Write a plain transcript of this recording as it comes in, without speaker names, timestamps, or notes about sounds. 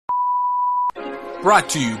Brought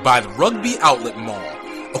to you by the Rugby Outlet Mall,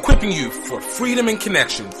 equipping you for freedom and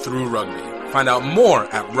connection through rugby. Find out more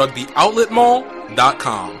at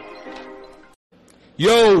rugbyoutletmall.com.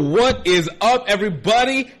 Yo, what is up,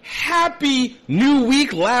 everybody? Happy new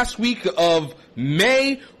week. Last week of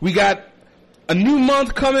May. We got a new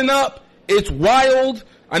month coming up. It's wild.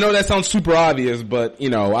 I know that sounds super obvious, but, you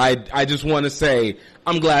know, I just want to say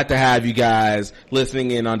I'm glad to have you guys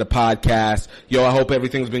listening in on the podcast. Yo, I hope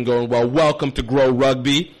everything's been going well. Welcome to Grow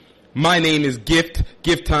Rugby. My name is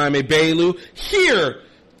GiftTime Ebelu, here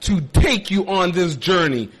to take you on this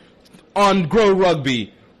journey on Grow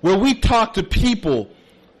Rugby, where we talk to people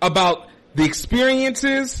about the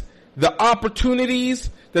experiences, the opportunities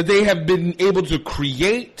that they have been able to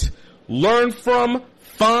create, learn from,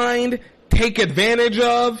 find, take advantage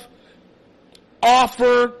of,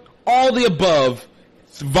 offer, all the above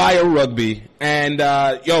via rugby. And,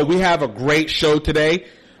 we have a great show today.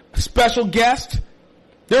 Special guest.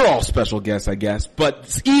 They're all special guests, I guess,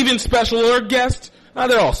 but even specialer guests.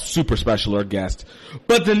 They're all super specialer guests.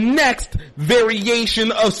 But the next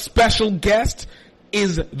variation of special guest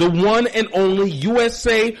is the one and only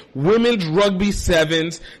USA Women's Rugby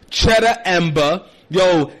Sevens, Cheta Emba.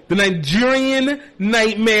 Yo, the Nigerian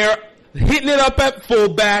nightmare, hitting it up at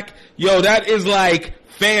fullback. Yo, that is like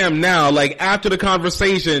fam now. Like after the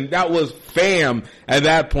conversation, that was fam at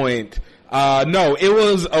that point.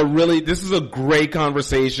 This is a great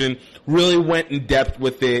conversation. Really went in depth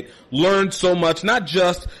with it. Learned so much, not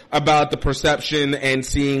just about the perception and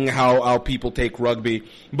seeing how people take rugby,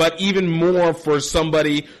 but even more for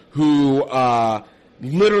somebody who,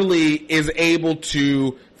 literally is able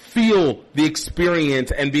to feel the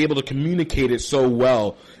experience and be able to communicate it so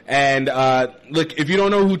well. And, look, if you don't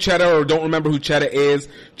know who Cheta or don't remember who Cheta is,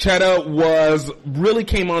 Cheta really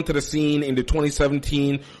came onto the scene in the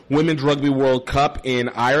 2017 Women's Rugby World Cup in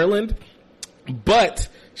Ireland. But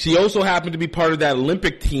she also happened to be part of that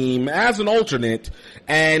Olympic team as an alternate.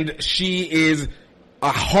 And she is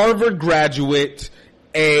a Harvard graduate,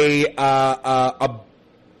 a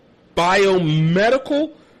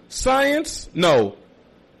biomedical science? No.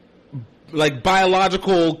 Like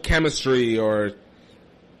biological chemistry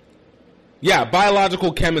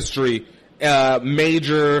biological chemistry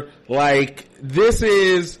major. Like, this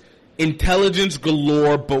is intelligence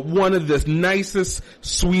galore, but one of the nicest,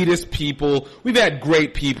 sweetest people. We've had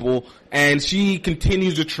great people, and she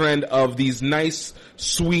continues the trend of these nice,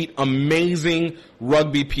 sweet, amazing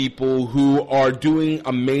rugby people who are doing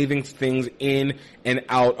amazing things in and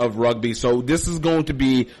out of rugby. So this is going to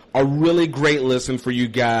be a really great listen for you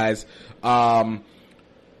guys. But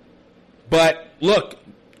look,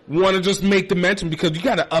 want to just make the mention because you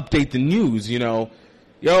got to update the news, you know.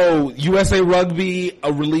 Yo, USA Rugby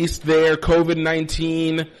released their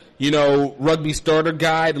COVID-19, rugby starter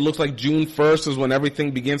guide. It looks like June 1st is when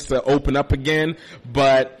everything begins to open up again.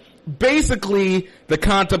 But basically, the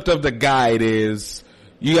concept of the guide is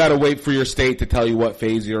you got to wait for your state to tell you what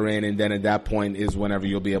phase you're in, and then at that point is whenever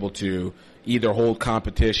you'll be able to either hold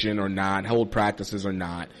competition or not, hold practices or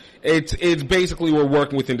not. It's basically we're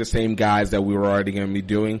working within the same guides that we were already going to be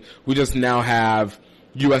doing. We just now have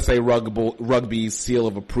USA Rugby's seal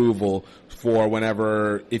of approval for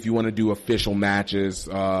whenever, if you want to do official matches,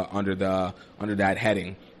 under that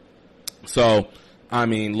heading. So, I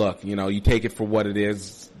mean, look, you take it for what it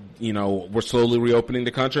is. We're slowly reopening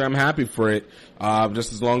the country. I'm happy for it.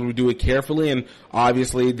 Just as long as we do it carefully, and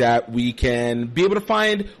obviously that we can be able to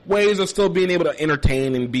find ways of still being able to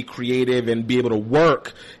entertain and be creative and be able to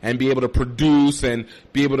work and be able to produce and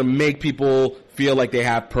be able to make people feel like they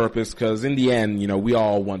have purpose, because in the end, we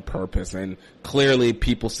all want purpose, and clearly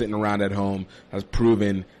people sitting around at home has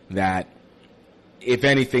proven that if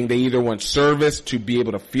anything, they either want service to be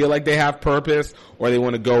able to feel like they have purpose, or they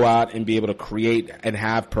want to go out and be able to create and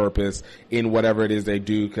have purpose in whatever it is they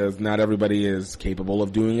do, because not everybody is capable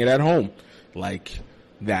of doing it at home like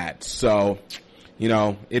that. So,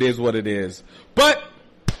 it is what it is. But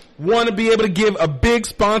want to be able to give a big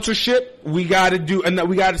sponsorship. We got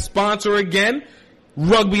to sponsor again.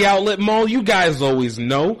 Rugby Outlet Mall, you guys always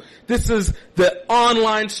know. This is the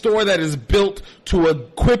online store that is built to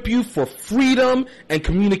equip you for freedom and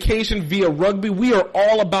communication via rugby. We are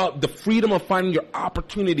all about the freedom of finding your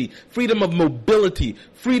opportunity, freedom of mobility,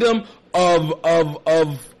 freedom of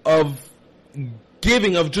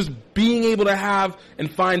giving, of just being able to have and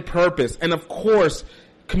find purpose. And of course,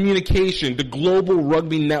 communication, the global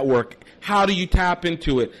rugby network. How do you tap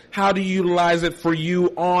into it? How do you utilize it for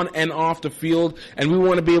you on and off the field? And we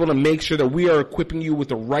want to be able to make sure that we are equipping you with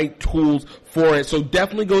the right tools for it. So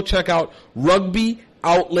definitely go check out Rugby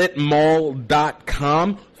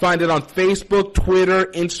rugbyoutletmall.com. Find it on Facebook, Twitter,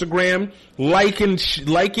 Instagram. Like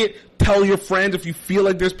it. Tell your friends if you feel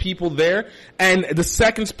like there's people there. And the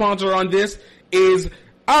second sponsor on this is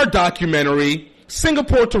our documentary,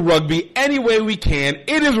 Singapore to Rugby, Any Way We Can.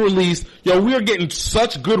 It is released. Yo, we are getting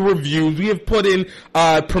such good reviews. We have put in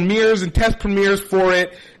premieres and test premieres for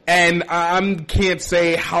it. And I can't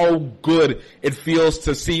say how good it feels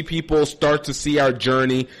to see people start to see our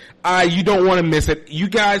journey. You don't want to miss it. You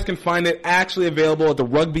guys can find it actually available at the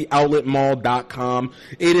rugbyoutletmall.com.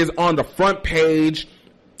 It is on the front page,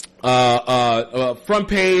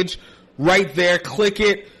 right there. Click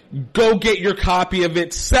it. Go get your copy of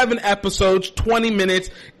it. 7 episodes, 20 minutes.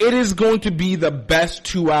 It is going to be the best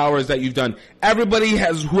 2 hours that you've done. Everybody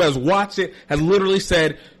who has watched it has literally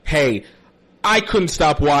said, hey, I couldn't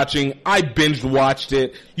stop watching. I binge watched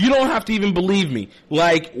it. You don't have to even believe me.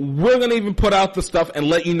 Like, we're going to even put out the stuff and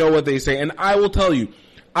let you know what they say. And I will tell you,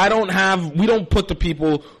 we don't put the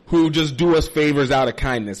people who just do us favors out of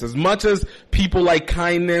kindness. As much as people like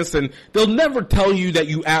kindness, and they'll never tell you that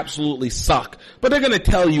you absolutely suck, but they're going to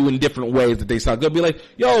tell you in different ways that they suck. They'll be like,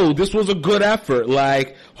 yo, this was a good effort.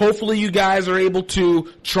 Like, hopefully you guys are able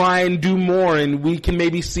to try and do more and we can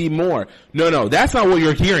maybe see more. No, that's not what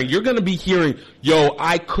you're hearing. You're going to be hearing, yo,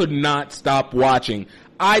 I could not stop watching.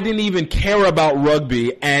 I didn't even care about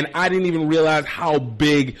rugby, and I didn't even realize how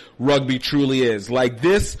big rugby truly is. Like,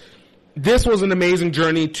 this was an amazing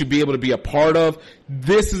journey to be able to be a part of.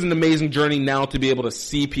 This is an amazing journey now to be able to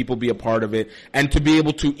see people be a part of it, and to be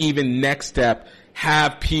able to even next step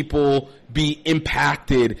have people be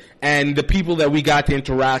impacted, and the people that we got to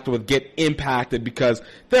interact with get impacted because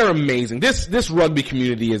they're amazing. This rugby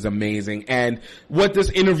community is amazing, and what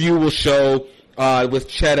this interview will show with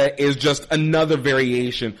Cheta is just another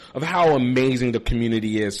variation of how amazing the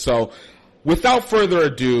community is. So without further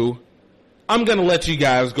ado, I'm going to let you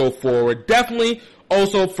guys go forward. Definitely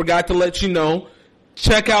also forgot to let you know,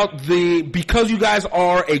 check out because you guys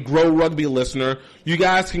are a Grow Rugby listener, you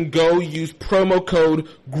guys can go use promo code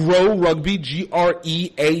GROWRUGBY,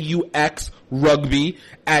 GREAUX Rugby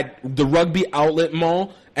at the Rugby Outlet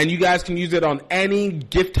Mall. And you guys can use it on any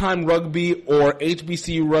GiftTime Rugby or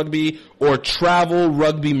HBC Rugby or travel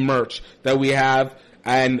rugby merch that we have,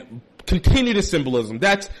 and continue the symbolism.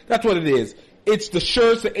 That's what it is. It's the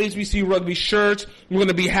shirts, the HBC Rugby shirts. We're going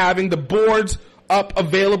to be having the boards up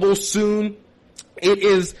available soon. It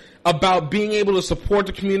is about being able to support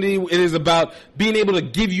the community. It is about being able to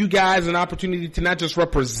give you guys an opportunity to not just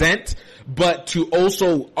represent, but to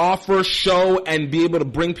also offer, show, and be able to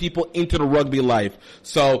bring people into the rugby life.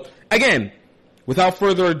 So, again, without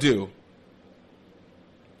further ado,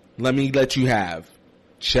 let me let you have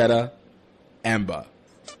Cheta Emba.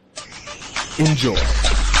 Enjoy.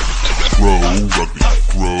 Grow rugby,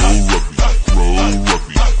 grow rugby, grow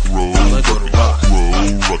rugby, grow rugby, grow rugby,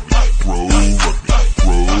 grow rugby.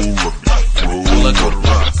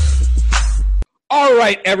 All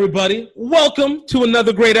right, everybody. Welcome to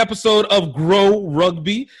another great episode of Grow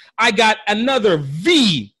Rugby. I got another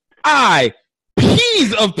VIPs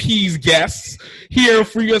of P's guests here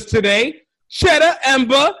for us today. Cheta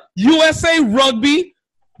Emba, USA Rugby,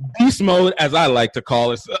 beast mode, as I like to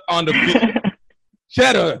call it, on the field.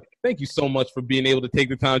 Cheta, thank you so much for being able to take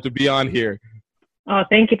the time to be on here. Oh,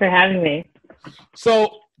 thank you for having me.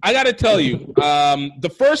 So, I got to tell you,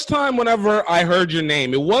 the first time whenever I heard your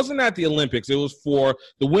name, it wasn't at the Olympics. It was for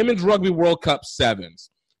the Women's Rugby World Cup sevens.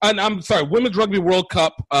 I'm sorry, Women's Rugby World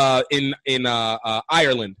Cup in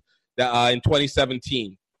Ireland in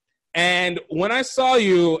 2017. And when I saw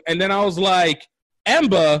you, and then I was like,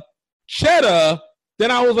 Emba, Cheta, then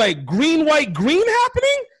I was like, green, white, green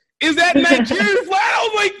happening? Is that Nigerian flag? I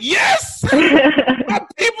was like, yes! My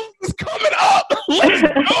people is coming up! Let's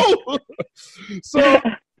go! So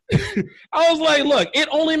I was like, look, it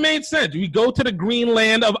only made sense. We go to the green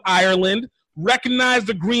land of Ireland, recognize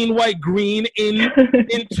the green, white, green in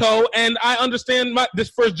tow, and I understand this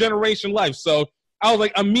first generation life. So I was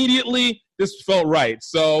like, immediately, this felt right.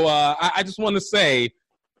 So I just want to say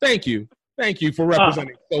thank you. Thank you for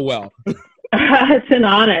representing so well. It's an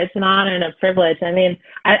honor. It's an honor and a privilege. I mean,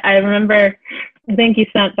 I remember, I think you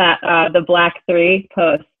sent that the Black 3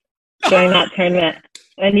 post during that tournament.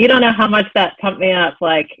 And you don't know how much that pumped me up,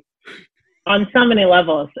 like, on so many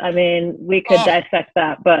levels. I mean, we could dissect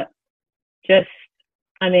that, but just,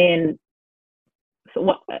 I mean,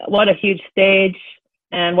 so what a huge stage,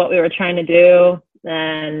 and what we were trying to do,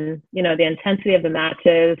 and, you know, the intensity of the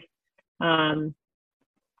matches,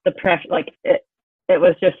 the pressure, like, it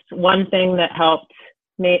was just one thing that helped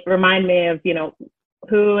remind me of, you know,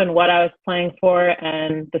 who and what I was playing for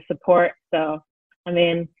and the support. So I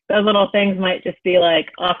mean, those little things might just be like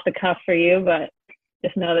off the cuff for you, but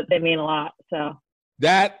just know that they mean a lot. So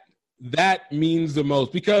that means the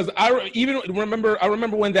most, because I remember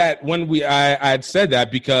when I had said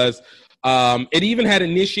that, because it even had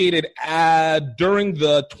initiated during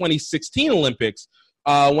the 2016 Olympics,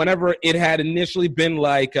 whenever it had initially been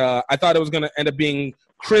like, I thought it was going to end up being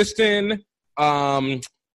Kristen,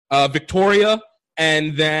 Victoria,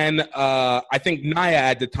 and then I think Naya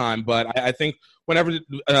at the time. But I think whenever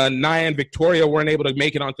Naya and Victoria weren't able to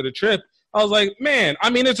make it onto the trip, I was like, man, I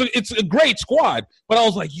mean, it's a great squad. But I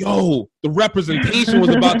was like, yo, the representation was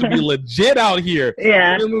about to be legit out here.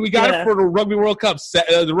 yeah, And when we got it for the Rugby World Cup,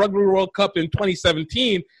 in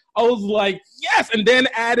 2017, I was like, yes. And then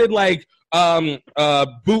added like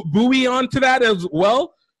Bowie onto that as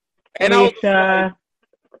well. And I was like,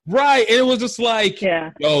 right. And it was just like,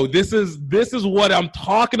 yo, this is what I'm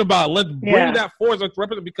talking about. Let's bring that forward. Let's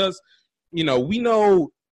represent, because, we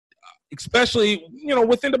know, especially,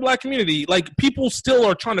 within the Black community, like, people still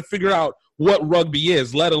are trying to figure out what rugby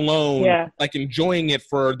is, let alone like enjoying it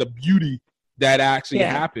for the beauty that actually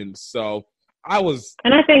happens. So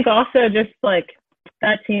and I think also just like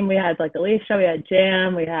that team, we had like Alicia, we had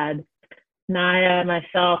Jam, we had Naya,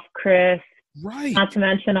 myself, Chris, right? Not to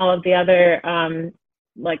mention all of the other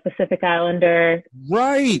like Pacific Islander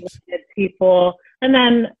people, and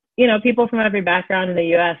then people from every background in the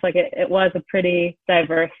U.S. Like it was a pretty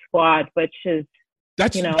diverse squad, which is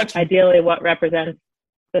that's ideally what represents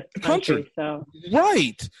this country. So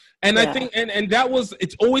right, and I think and that was,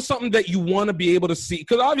 it's always something that you want to be able to see,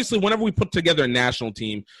 because obviously whenever we put together a national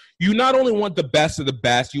team, you not only want the best of the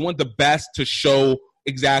best, you want the best to show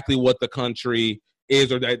exactly what the country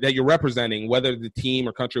is, or that you're representing, whether the team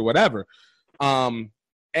or country, whatever.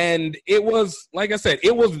 And it was, like I said,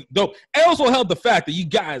 it was dope. It also helped the fact that you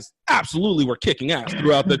guys absolutely were kicking ass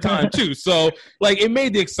throughout the time too. So like, it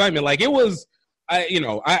made the excitement. Like, it was, I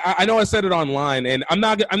know I said it online, and I'm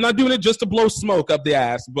not doing it just to blow smoke up the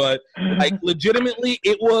ass, but like, legitimately,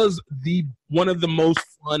 it was one of the most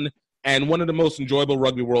fun and one of the most enjoyable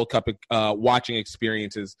Rugby World Cup watching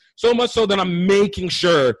experiences. So much so that I'm making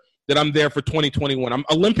sure that I'm there for 2021. I'm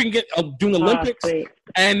doing Olympics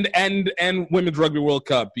and Women's Rugby World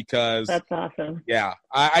Cup, because that's awesome. Yeah,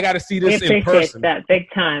 I got to see this in person. We appreciate that big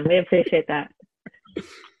time. We appreciate that.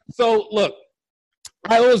 So look,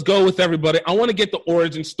 I always go with everybody. I want to get the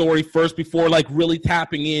origin story first before like really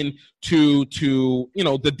tapping in to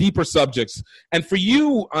the deeper subjects. And for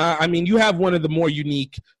you, I mean, you have one of the more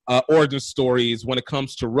unique origin stories when it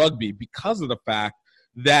comes to rugby, because of the fact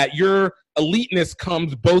that your eliteness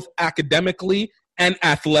comes both academically and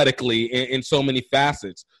athletically in so many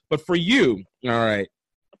facets. But for you, all right,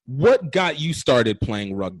 what got you started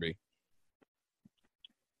playing rugby?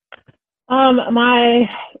 My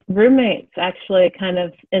roommates actually kind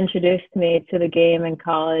of introduced me to the game in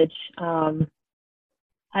college.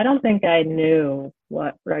 I don't think I knew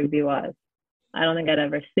what rugby was. I don't think I'd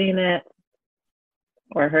ever seen it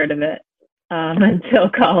or heard of it until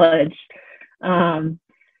college.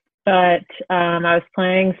 But I was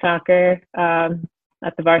playing soccer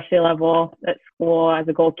at the varsity level at school as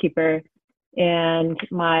a goalkeeper, and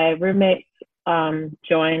my roommates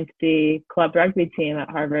joined the club rugby team at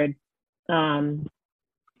Harvard,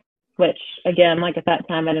 which, again, like at that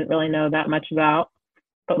time, I didn't really know that much about.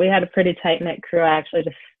 But we had a pretty tight-knit crew. I actually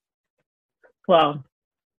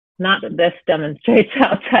not that this demonstrates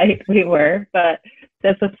how tight we were, but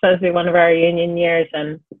this was supposed to be one of our union years,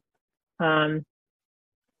 and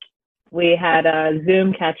we had a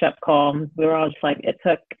Zoom catch-up call. We were all just like, it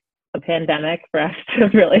took a pandemic for us to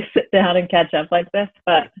really sit down and catch up like this.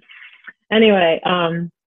 But anyway,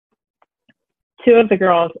 two of the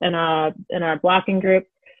girls in our blocking group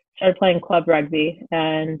started playing club rugby,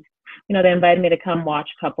 and they invited me to come watch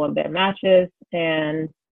a couple of their matches. And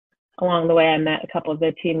along the way, I met a couple of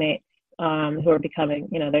their teammates who are becoming,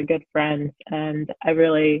 they're good friends. And they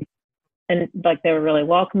were really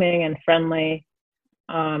welcoming and friendly.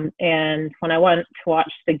 And when I went to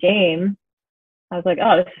watch the game, I was like,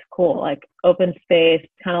 oh, this is cool. Like, open space,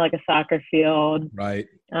 kind of like a soccer field. Right.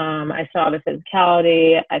 I saw the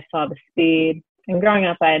physicality. I saw the speed. And growing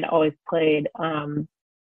up, I had always played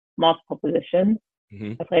multiple positions.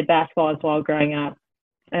 Mm-hmm. I played basketball as well growing up.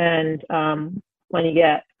 And when you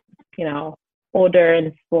get, older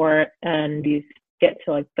in sport and you get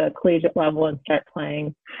to like the collegiate level and start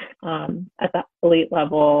playing at the elite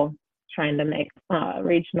level, trying to make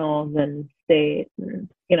regionals and state and,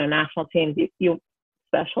 national teams, you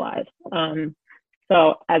specialize.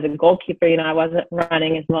 So as a goalkeeper, I wasn't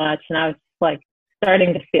running as much, and I was like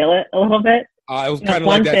starting to feel it a little bit. It was That's kind of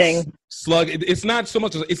one like that thing. slug. It's not so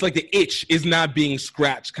much. It's like the itch is not being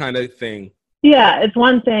scratched kind of thing. Yeah, it's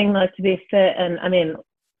one thing like to be fit, and I mean,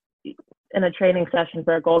 in a training session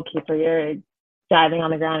for a goalkeeper, you're diving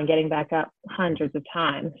on the ground and getting back up hundreds of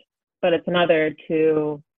times. But it's another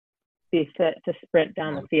to be fit to sprint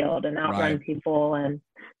down the field and outrun people and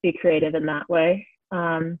be creative in that way.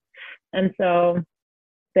 And so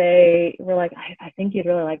they were like, I think you'd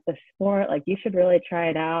really like this sport. Like, you should really try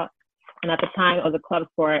it out. And at the time, it was a club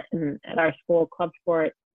sport. And at our school, club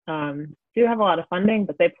sport do have a lot of funding,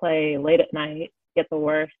 but they play late at night, get the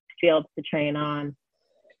worst fields to train on.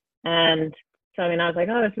 And so, I mean, I was like,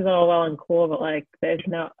 oh, this is all well and cool, but like, there's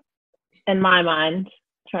no, in my mind,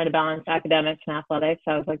 trying to balance academics and athletics,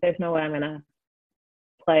 I was like, there's no way I'm going to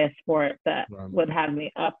play a sport that would have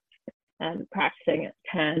me up and practicing at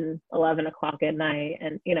 10, 11 o'clock at night.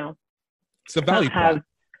 And, you know, it's a value prop.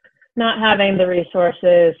 Not having the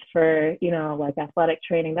resources for, you know, like athletic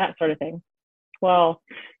training, that sort of thing. Well,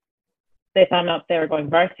 they found out they were going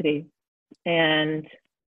varsity, and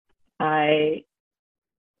I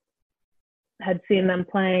had seen them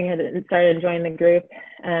playing and started enjoying the group,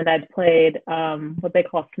 and I'd played what they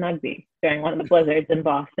call snugby during one of the blizzards in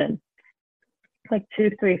Boston, like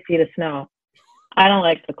 2-3 feet of snow. I don't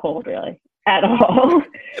like the cold really at all.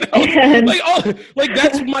 And like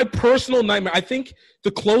that's my personal nightmare. I think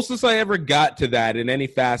the closest I ever got to that in any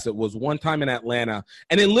facet was one time in Atlanta,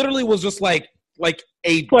 and it literally was just like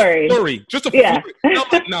a flurry, just a flurry.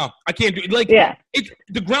 No, I can't do it. Like,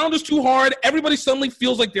 the ground is too hard. Everybody suddenly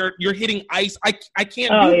feels like you're hitting ice. I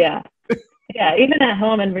can't do it. Yeah. Even at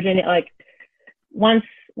home in Virginia, like once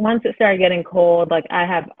it started getting cold, like I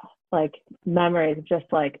have like memories of just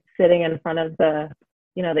like sitting in front of the,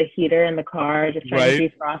 you know, the heater in the car, just trying to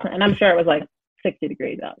defrost. And I'm sure it was like 60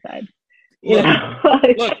 degrees outside.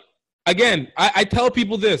 Look. Again, I tell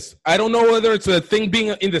people this. I don't know whether it's a thing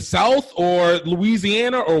being in the South or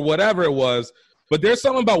Louisiana or whatever it was, but there's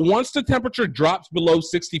something about once the temperature drops below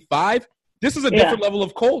 65, this is a different level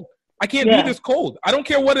of cold. I can't do this cold. I don't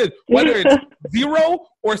care whether it's 0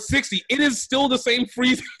 or 60. It is still the same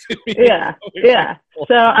freezing to me. Yeah.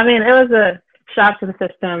 So, I mean, it was a shock to the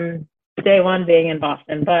system day one being in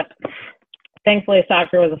Boston, but thankfully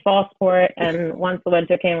soccer was a fall sport, and once the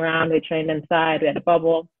winter came around, we trained inside. We had a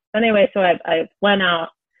bubble. Anyway, so I went out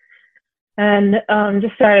and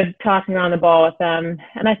just started tossing around the ball with them.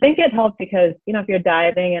 And I think it helped because, you know, if you're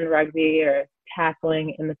diving in rugby or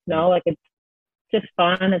tackling in the snow, like it's just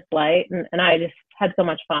fun, it's light. And I just had so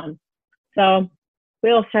much fun. So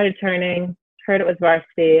wheels started turning, heard it was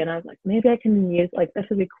varsity, and I was like, maybe I can use, like, this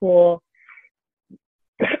would be cool.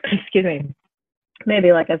 Excuse me.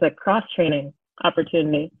 Maybe like as a cross-training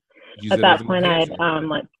opportunity. At that point, I had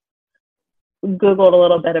like Googled a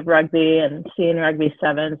little bit of rugby and seen Rugby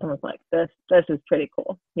Sevens and was like, this is pretty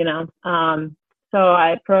cool, you know? So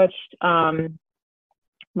I approached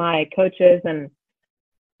my coaches and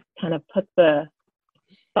kind of put the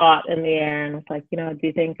thought in the air and was like, you know, do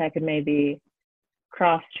you think I could maybe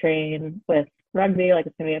cross-train with rugby? Like,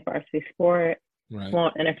 it's going to be a varsity sport.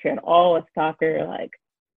 Won't interfere at all with soccer, like,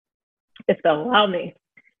 if they'll allow me.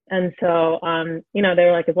 And so, you know, they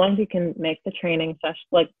were like, as long as you can make the training session,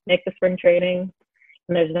 like make the spring training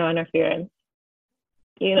and there's no interference,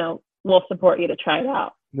 you know, we'll support you to try it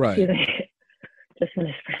out. Just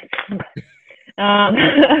finished spring.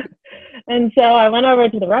 And so I went over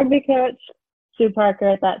to the rugby coach, Sue Parker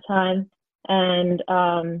at that time, and,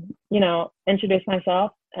 you know, introduced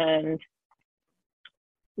myself and,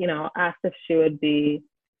 you know, asked if she would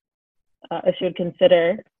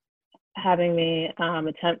consider having me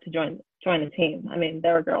attempt to join the team. I mean,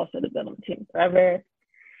 there were girls that had been on the team forever,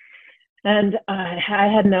 and I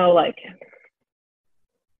had no like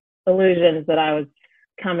illusions that I was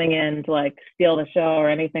coming in to like steal the show or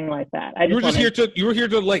anything like that. You were here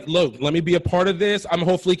to like, look, let me be a part of this. I'm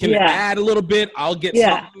hopefully can add a little bit. I'll get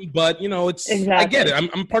something, but you know, it's I get it.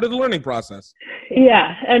 I'm part of the learning process.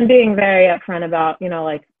 Yeah, and being very upfront about, you know,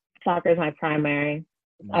 like soccer is my primary.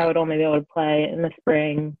 I would only be able to play in the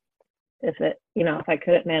spring. If I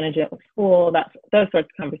couldn't manage it with school, those sorts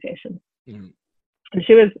of conversations. And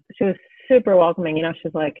she was super welcoming. You know,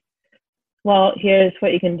 she's like, well, here's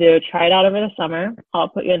what you can do. Try it out over the summer. I'll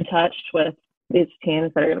put you in touch with these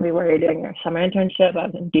teams that are going to be where you're doing your summer internship. I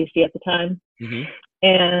was in DC at the time.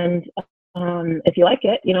 And if you like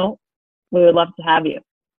it, you know, we would love to have you.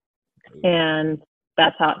 And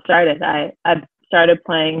that's how it started. I started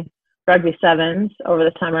playing Rugby Sevens over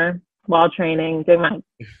the summer while training, doing my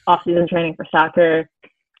off-season training for soccer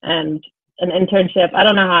and an internship. I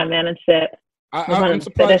don't know how I managed it. I'm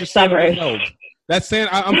surprised you're saying that's saying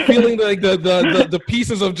I'm feeling like the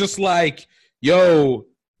pieces of just like Yo,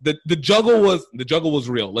 the juggle was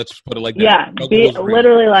real. Let's put it like that. Yeah,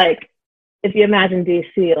 literally, like, if you imagine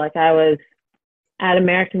DC, like I was at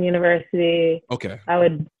American University. Okay. I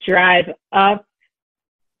would drive up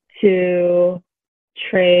to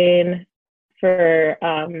train for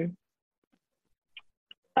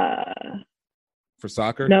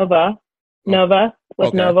soccer? Nova with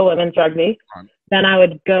Okay. Nova Women's Rugby. Then I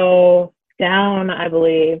would go down, I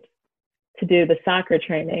believe, to do the soccer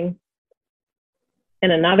training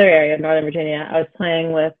in another area of Northern Virginia. I was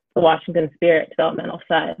playing with the Washington Spirit developmental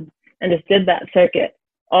side and just did that circuit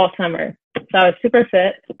all summer. So I was super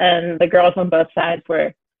fit, and the girls on both sides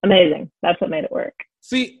were amazing. That's what made it work.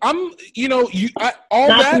 See, Not to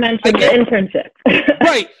mention the internship.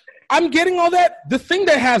 Right. I'm getting all that. The thing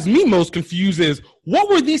that has me most confused is, what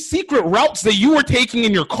were these secret routes that you were taking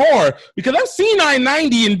in your car? Because I've seen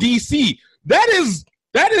I-90 in D.C. That is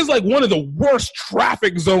like one of the worst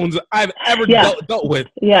traffic zones I've ever dealt with.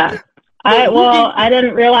 Yeah. I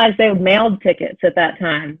didn't realize they mailed tickets at that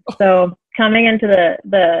time. So coming into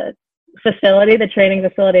the facility, the training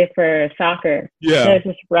facility for soccer, there's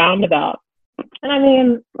this roundabout. And I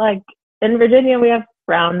mean, like, in Virginia, we have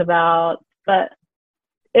roundabouts, but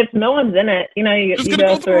if no one's in it, you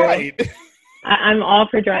go through. Right. I'm all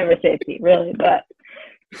for driver safety, really, but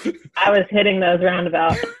I was hitting those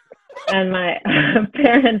roundabouts, and my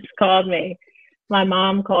parents called me. My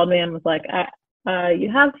mom called me and was like,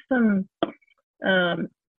 you have some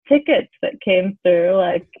tickets that came through,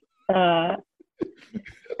 like,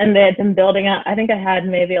 and they had been building up. I think I had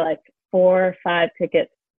maybe like 4 or 5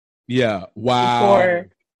 tickets. Yeah. Wow.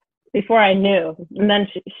 Before I knew. And then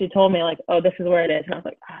she told me, like, oh, this is where it is. And I was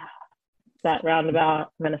like, that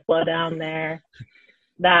roundabout, I'm going to slow down there.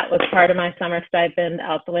 That was part of my summer stipend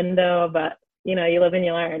out the window, but, you live and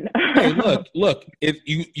you learn. Hey, look, if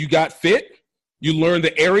you got fit, you learned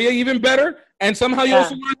the area even better, and somehow you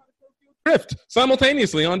also learned how to drift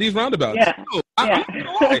simultaneously on these roundabouts. Yeah. So, I'm not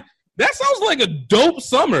gonna lie. That sounds like a dope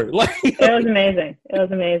summer. Like, it was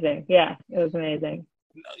amazing. Yeah, it was amazing.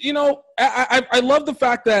 I love the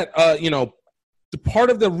fact that, the part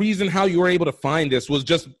of the reason how you were able to find this was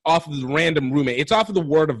just off of the random roommate. It's off of the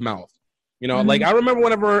word of mouth. Like, I remember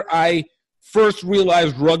whenever I first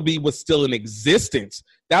realized rugby was still in existence,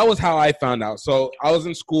 that was how I found out. So I was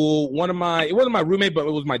in school. It wasn't my roommate, but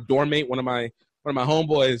it was my dorm mate, one of my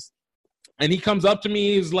homeboys. And he comes up to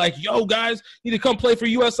me. He's like, yo, guys, you need to come play for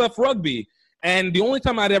USF Rugby. And the only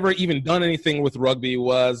time I'd ever even done anything with rugby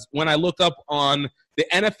was when I looked up on the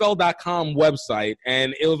NFL.com website.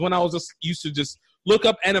 And it was when I was just used to just look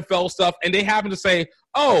up NFL stuff. And they happened to say,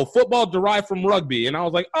 oh, football derived from rugby. And I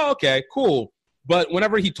was like, oh, okay, cool. But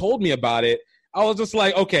whenever he told me about it, I was just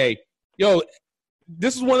like, okay, yo,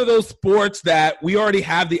 this is one of those sports that we already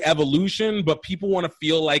have the evolution, but people want to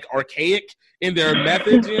feel like archaic in their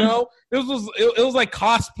methods, It was like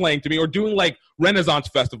cosplaying to me, or doing like Renaissance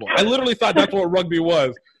Festival. I literally thought that's what rugby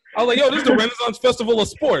was. I was like, yo, this is the Renaissance Festival of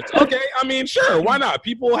sports. Okay, I mean, sure, why not?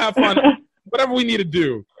 People have fun, whatever we need to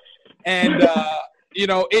do. And,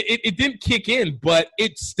 it didn't kick in, but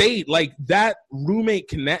it stayed. Like, that roommate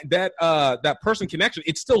that person connection,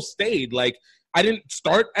 it still stayed. Like, I didn't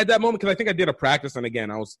start at that moment because I think I did a practice, and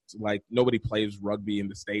again, I was like, nobody plays rugby in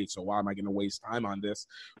the States, so why am I going to waste time on this?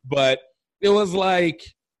 But it was like,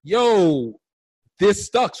 yo, this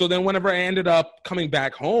stuck. So then whenever I ended up coming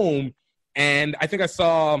back home, and I think I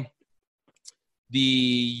saw the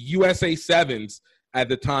USA Sevens at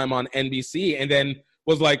the time on NBC, and then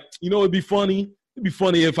was like, it'd be funny. It'd be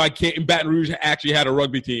funny if Baton Rouge actually had a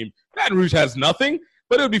rugby team. Baton Rouge has nothing,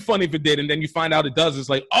 but it would be funny if it did. And then you find out it does. It's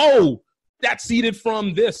like, oh, that's seeded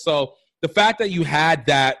from this. So the fact that you had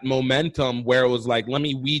that momentum where it was like, let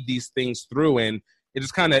me weed these things through, and it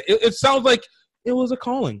just kind of, it sounds like it was a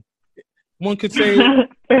calling. One could say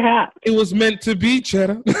perhaps it was meant to be,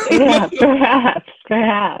 Cheta. Yeah,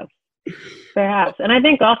 perhaps. And I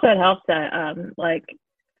think also it helps that, like,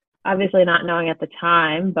 obviously not knowing at the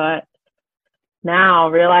time, but now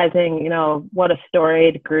realizing, what a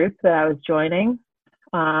storied group that I was joining,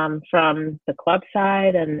 from the club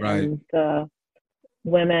side and the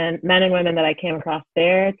men and women that I came across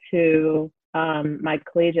there to my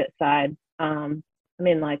collegiate side. I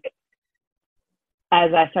mean, like,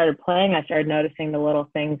 as I started playing, I started noticing the little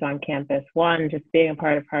things on campus. One, just being a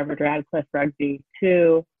part of Harvard Radcliffe Rugby.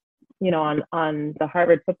 Two, on the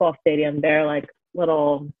Harvard football stadium, they're like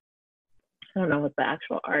little, I don't know what the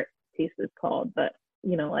actual art piece is called, but,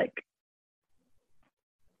 like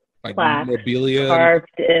plaques mobilia carved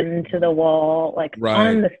into the wall, like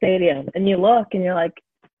on the stadium. And you look and you're like,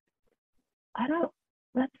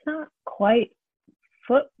 that's not quite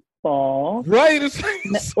Right.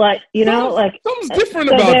 It's like something's different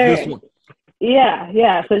about this one.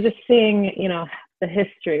 Yeah. So just seeing, the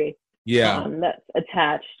history that's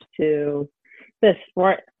attached to this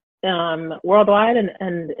sport worldwide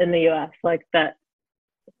and in the U.S. like that.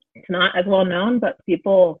 It's not as well known, but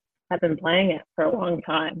people have been playing it for a long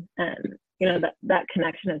time, and that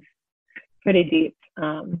connection is pretty deep.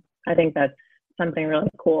 I think that's something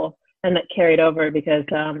really cool, and that carried over because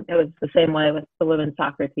it was the same way with the women's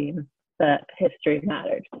soccer team, that history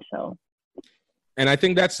mattered. So. And I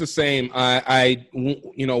think that's the same.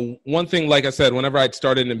 One thing, like I said, whenever I'd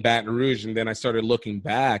started in Baton Rouge and then I started looking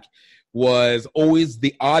back, was always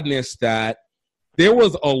the oddness that there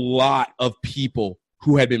was a lot of people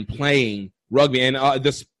who had been playing rugby. And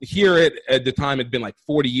this here at the time, it had been like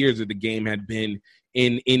 40 years that the game had been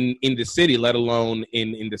in the city, let alone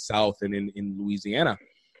in the South and in Louisiana.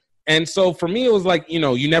 And so for me, it was like,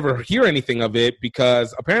 you never hear anything of it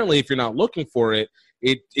because apparently if you're not looking for it,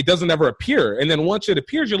 it doesn't ever appear. And then once it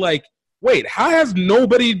appears, you're like, wait, how has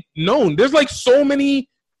nobody known? There's like so many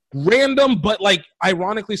random, but like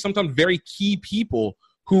ironically, sometimes very key people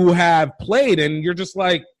who have played. And you're just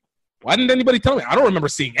like, why didn't anybody tell me? I don't remember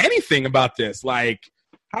seeing anything about this. Like,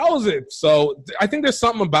 how is it? So I think there's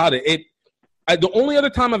something about it. The only other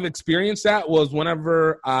time I've experienced that was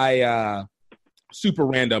whenever I super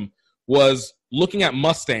random was looking at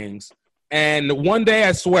Mustangs. And one day,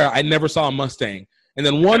 I swear, I never saw a Mustang. And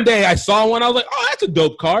then one day I saw one. I was like, oh, that's a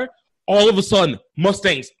dope car. All of a sudden,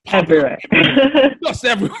 Mustangs everywhere. Just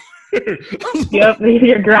everywhere. Yep,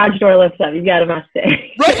 your garage door lifts up. You got a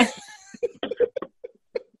Mustang. Right?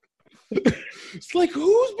 It's like,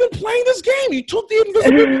 who's been playing this game? You took the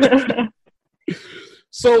invisible.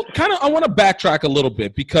 So kind of I want to backtrack a little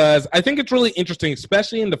bit because I think it's really interesting,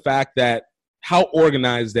 especially in the fact that how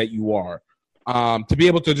organized that you are to be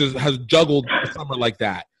able to just have juggled a summer like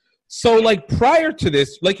that. So like prior to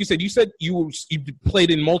this, like you said you played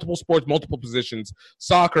in multiple sports, multiple positions,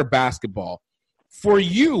 soccer, basketball. For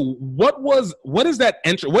you, what is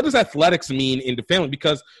athletics mean in the family?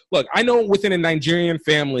 Because look, I know within a Nigerian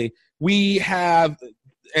family, we have,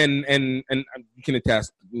 and you can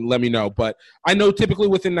attest, let me know, but I know typically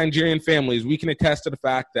within Nigerian families, we can attest to the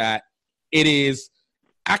fact that it is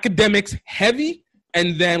academics heavy,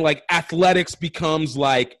 and then like athletics becomes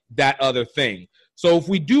like that other thing. So if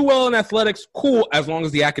we do well in athletics, cool, as long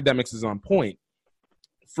as the academics is on point.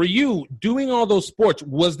 For you, doing all those sports,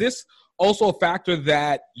 was this also a factor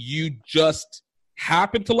that you just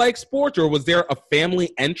happened to like sports, or was there a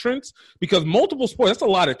family entrance? Because multiple sports, that's a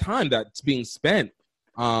lot of time that's being spent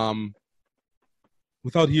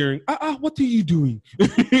without hearing, what are you doing?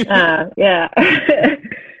 Yeah,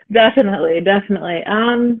 definitely.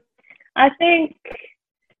 I think,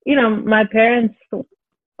 my parents,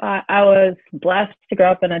 I was blessed to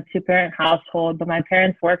grow up in a two-parent household, but my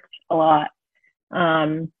parents worked a lot.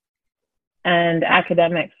 And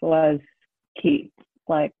academics was key,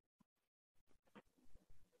 like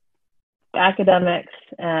academics.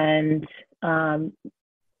 And I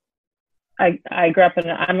grew up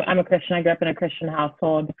I'm a Christian. I grew up in a Christian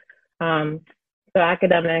household. So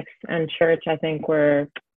academics and church, I think, were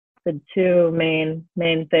the two main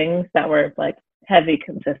things that were like heavy,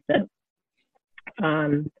 consistent.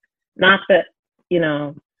 Not that,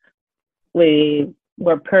 we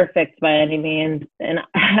were perfect by any means in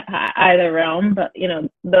either realm, but,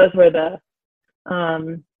 those were the,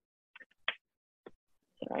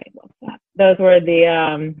 those were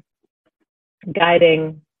the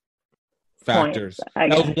guiding factors.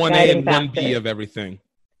 Points, that was 1A and 1B of everything.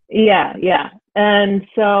 Yeah. And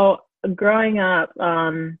so growing up,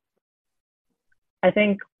 I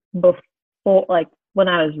think before, like when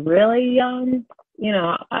I was really young,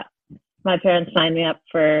 my parents signed me up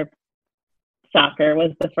for soccer.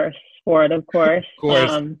 Was the first sport, of course. Of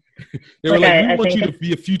course. They were like, we want you to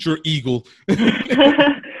be a future Eagle.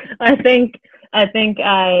 I think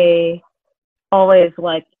I always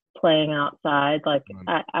liked playing outside. Like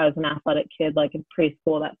I was an athletic kid, like in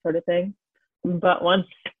preschool, that sort of thing. But once,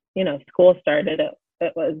 school started,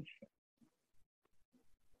 it wasn't,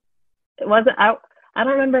 I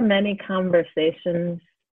don't remember many conversations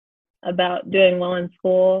about doing well in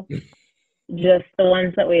school. Just the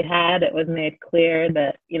ones that we had, it was made clear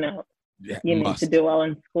that, you need to do well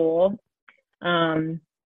in school. I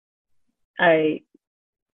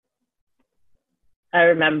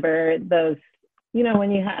remember those,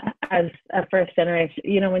 when you as a first generation,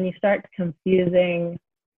 when you start confusing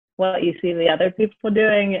what you see the other people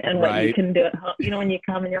doing and what you can do at home, when you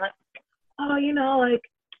come and you're like, oh, like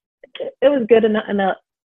it was good enough.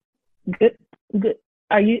 Good.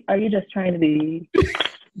 Are you just trying to be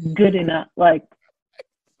good enough? Like,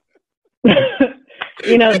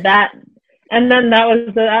 you know that, and then that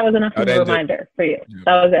was enough of a reminder for you. Yeah.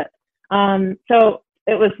 That was it. So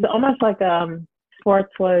it was almost like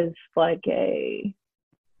sports was like a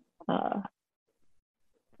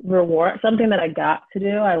reward, something that I got to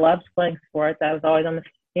do. I loved playing sports. I was always on the,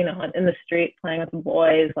 in the street playing with the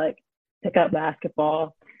boys, like pick up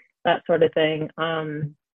basketball, that sort of thing.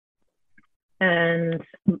 And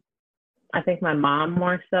I think my mom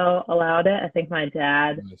more so allowed it. I think my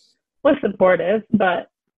dad was supportive, but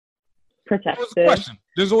protective.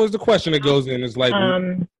 There's always the question that goes in. Is like,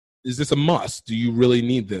 is this a must? Do you really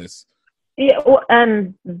need this? Yeah, well,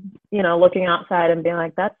 and looking outside and being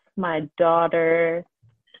like, that's my daughter,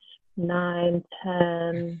 9,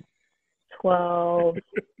 10, 12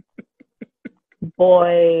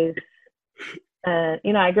 boys.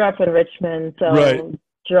 And I grew up in Richmond, so right.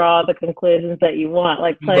 Draw the conclusions that you want.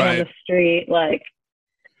 Like playing right. on the street, like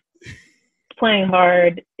playing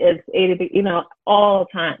hard is all the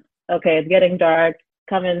time. Okay, it's getting dark,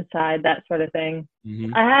 come inside, that sort of thing.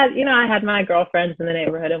 Mm-hmm. I had my girlfriends in the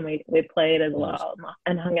neighborhood, and we played as well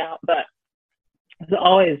and hung out, but I was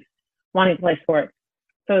always wanting to play sports.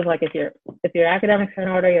 So it was like, if your academics are in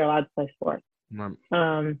order, you're allowed to play sports.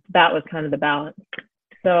 Mm-hmm. That was kind of the balance.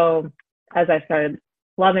 So as I started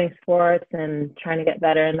loving sports and trying to get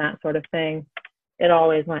better and that sort of thing, it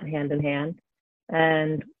always went hand in hand.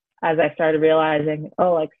 And as I started realizing,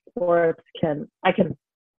 sports I can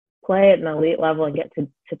play at an elite level and get to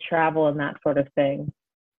travel and that sort of thing.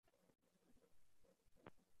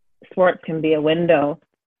 Sports can be a window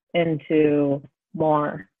into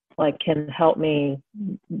more, can help me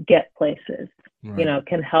get places, right.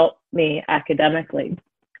 Can help me academically.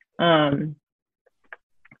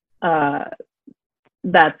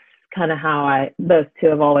 That's kind of how those two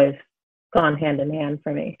have always gone hand in hand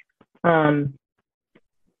for me. And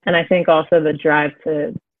I think also the drive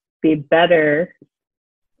to be better,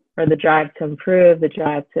 or the drive to improve, the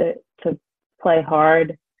drive to play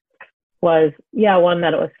hard was, one,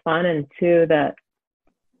 that it was fun, and two, that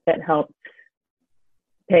it helped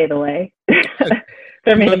pay the way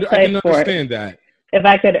for me to play sport. I can understand that. If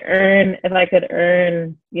I could earn,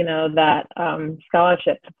 that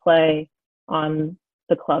scholarship to play on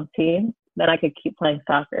the club team, then I could keep playing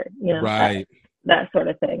soccer, right. that sort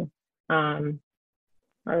of thing.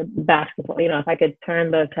 Or basketball, if I could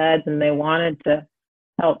turn those heads and they wanted to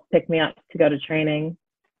help pick me up to go to training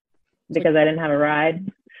because I didn't have a ride,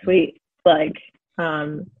 sweet.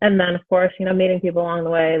 And then of course, meeting people along the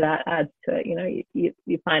way, that adds to it.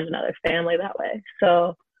 You find another family that way.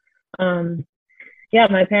 So,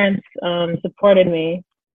 my parents supported me,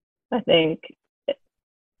 I think,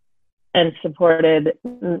 and supported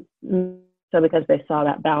so because they saw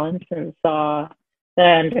that balance and saw that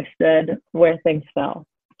I understood where things fell.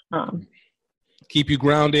 Keep you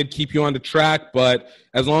grounded, keep you on the track, but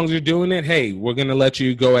as long as you're doing it, hey, we're gonna let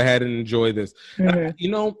you go ahead and enjoy this.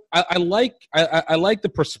 Mm-hmm. I like the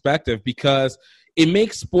perspective, because it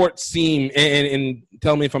makes sports seem, and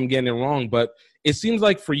tell me if I'm getting it wrong, but it seems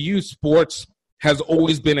like for you, sports has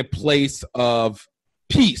always been a place of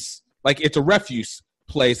peace. Like it's a refuge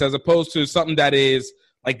place, as opposed to something that is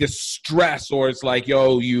like this stress, or it's like,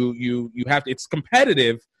 you have to, it's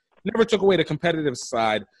competitive. Never took away the competitive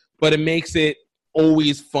side, but it makes it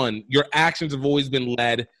always fun. Your actions have always been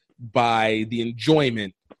led by the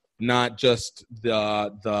enjoyment, not just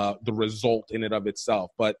the result in and of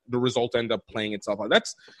itself, but the result end up playing itself out.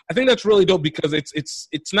 I think that's really dope, because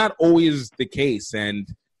it's not always the case, and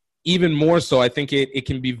even more so, I think it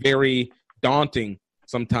can be very daunting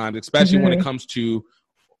sometimes, especially mm-hmm. when it comes to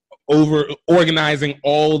over organizing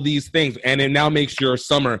all these things, and it now makes your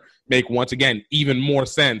summer make, once again, even more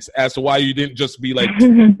sense as to why you didn't just be like,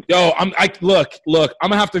 yo, look, I'm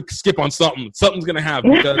gonna have to skip on something's gonna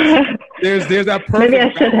happen, because there's that perfect maybe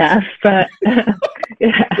I should have, but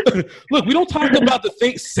yeah. Look, we don't talk about the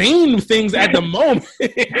sane things at the moment.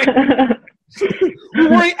 We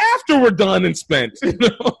worry after we're done and spent.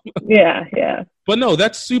 Yeah. But no,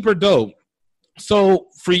 that's super dope. So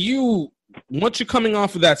for you, once you're coming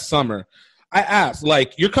off of that summer, I asked,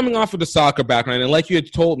 you're coming off of the soccer background, and like you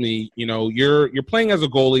had told me, you're playing as a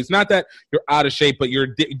goalie. It's not that you're out of shape, but you're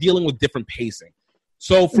dealing with different pacing.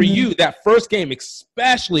 So for mm-hmm. you, that first game,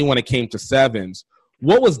 especially when it came to sevens,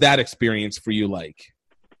 what was that experience for you like?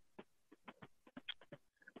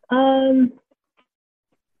 I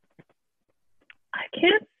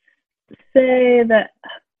can't say that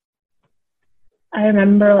I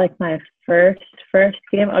remember my first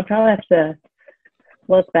game. I'd probably have to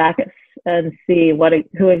look back and see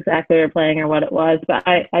who exactly we were playing or what it was. But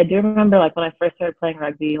I do remember when I first started playing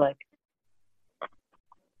rugby,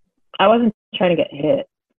 I wasn't trying to get hit.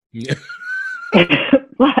 Yeah.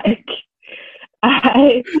 Like,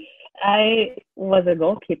 I was a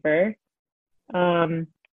goalkeeper, and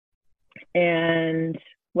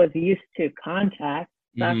was used to contact.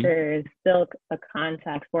 Soccer is still a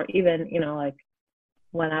contact sport, even, like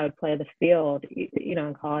when I would play the field,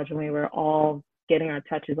 in college, when we were all getting our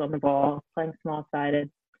touches on the ball, playing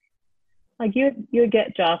small-sided. Like, you would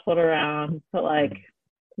get jostled around, but, like,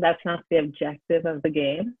 that's not the objective of the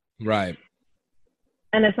game. Right.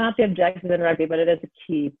 And it's not the objective in rugby, but it is a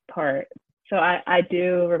key part. So I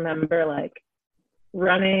do remember, like,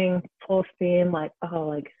 running full steam, like,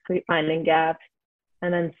 street finding gaps,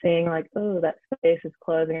 and then seeing, like, oh, that space is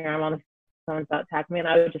closing, or I'm on the someone's about to attack me, and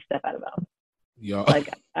I would just step out of bounds. Yo. Like,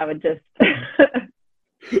 I would just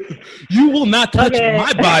you will not touch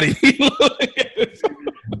my body.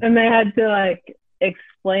 And they had to, like,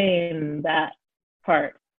 explain that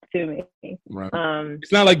part to me. Right.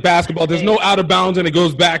 It's not like basketball. There's no out of bounds and it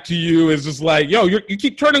goes back to you. It's just like, yo, you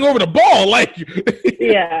keep turning over the ball. Like,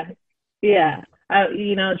 yeah. I,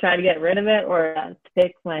 try to get rid of it or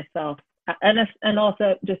take myself. And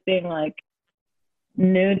also just being, like,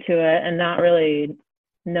 new to it and not really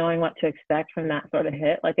knowing what to expect from that sort of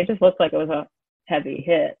hit. Like, it just looked like it was a heavy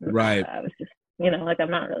hit. Right. I was just, like,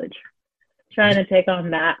 I'm not really trying to take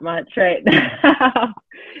on that much right now.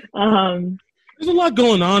 There's a lot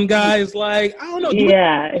going on, guys. Like, I don't know.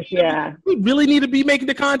 We really need to be making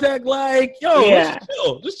the contact. Like, yo, let's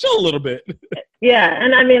chill. Just chill a little bit. Yeah,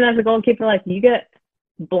 and I mean, as a goalkeeper, like, you get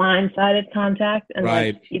blindsided contact, and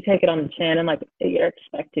right. like, you take it on the chin, and, like, you're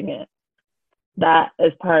expecting it. That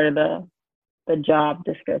is part of the job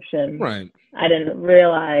description. Right. I didn't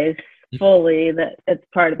realize fully that it's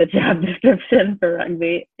part of the job description for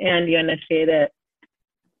rugby, and you initiate it,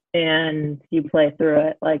 and you play through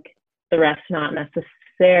it. Like, the ref's not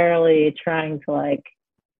necessarily trying to, like,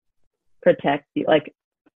 protect you. Like,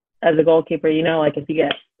 as a goalkeeper, like, if you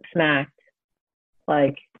get smacked,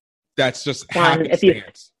 like, that's just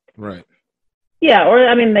happenstance. Right. Yeah, or,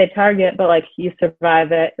 I mean, they target, but, like, you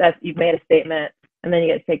survive it. You've made a statement, and then you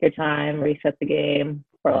get to take your time, reset the game,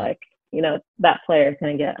 or, like, that player is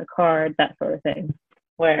going to get a card, that sort of thing.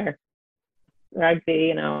 Where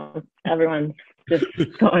rugby, everyone's just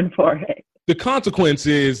going for it. The consequence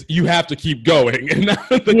is you have to keep going, and not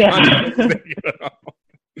the consequence.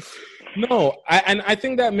 No, I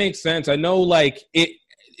think that makes sense. I know, like, it.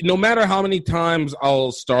 No matter how many times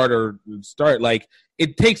I'll start, like,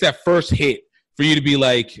 it takes that first hit for you to be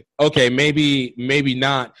like, okay, maybe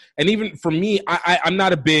not. And even for me, I'm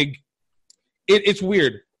not a big. It's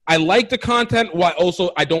weird. I like the content, while also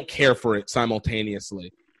I don't care for it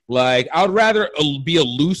simultaneously. Like, I would rather be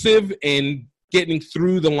elusive in getting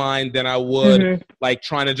through the line than I would like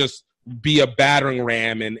trying to just be a battering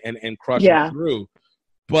ram and crush it through.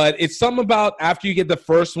 But it's something about after you get the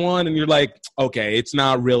first one and you're like, okay, it's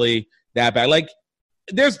not really that bad. Like,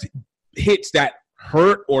 there's hits that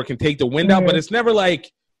hurt or can take the wind out, but it's never like,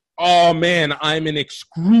 oh man, I'm in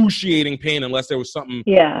excruciating pain, unless there was something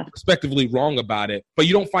respectively wrong about it. But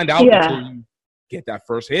you don't find out until you get that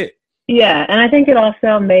first hit. Yeah, and I think it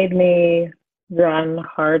also made me run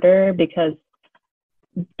harder because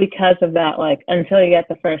of that, like, until you get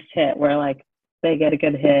the first hit where, like, they get a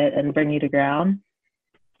good hit and bring you to ground.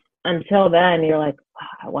 Until then, you're like, wow,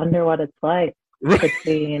 I wonder what it's like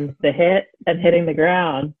between the hit and hitting the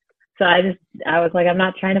ground. So I was like, I'm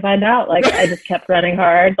not trying to find out. Like, I just kept running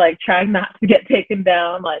hard, like, trying not to get taken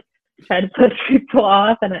down, like, trying to push people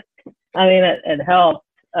off. And it helped.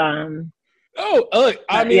 I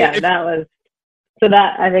think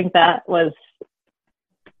that was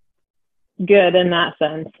good in that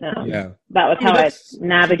sense. That was how I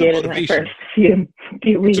navigated my first few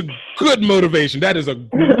weeks. It's a good motivation. That is a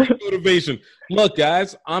great motivation. Look,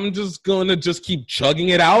 guys, I'm just going to just keep chugging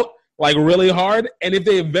it out, like, really hard. And if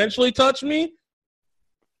they eventually touch me,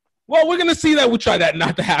 well, we're going to see that we try that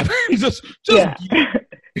not to happen.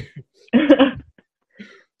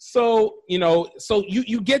 So,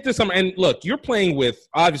 you get this, and look, you're playing with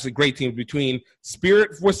obviously great teams between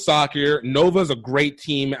Spirit for soccer. Nova's a great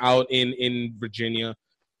team out in Virginia.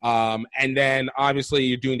 And then obviously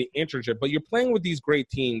you're doing the internship, but you're playing with these great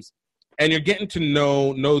teams and you're getting to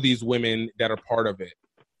know these women that are part of it.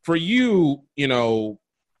 For you, the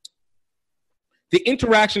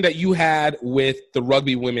interaction that you had with the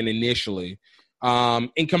rugby women initially,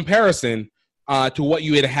 in comparison to what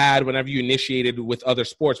you had whenever you initiated with other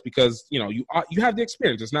sports, because you have the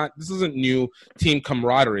experience. This isn't new team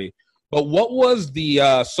camaraderie. But what was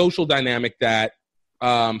the social dynamic that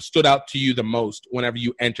stood out to you the most whenever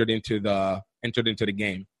you entered into the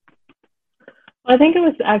game? I think it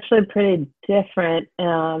was actually pretty different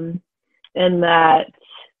in that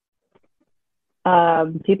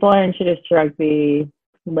People are introduced to rugby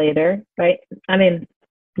later, right? I mean,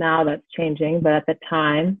 now that's changing, but at the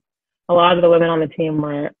time, a lot of the women on the team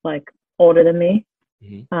were like older than me,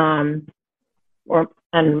 or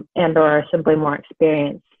simply more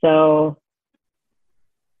experienced. So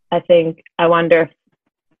I wonder if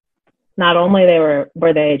not only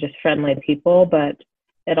were they just friendly people, but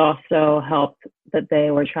it also helped that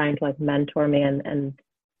they were trying to like mentor me and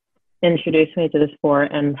introduce me to the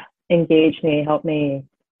sport and engage me, help me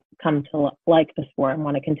come to like the sport and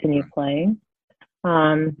want to continue playing.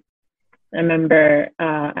 I remember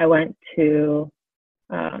I went to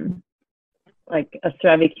like a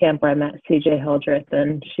Stravi camp where I met CJ Hildreth,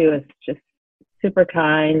 and she was just super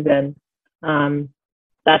kind, and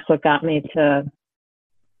that's what got me to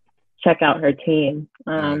check out her team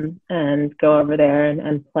and go over there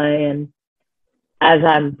and play. And as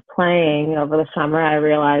I'm playing over the summer, I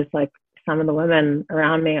realized like some of the women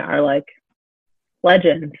around me are like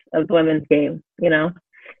legends of the women's game, you know.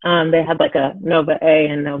 They had like a Nova A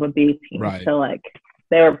and Nova B team, Right. so like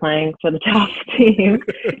they were playing for the top team,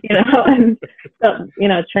 you know. And so, you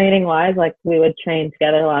know, training wise, like we would train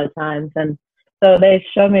together a lot of times, and so they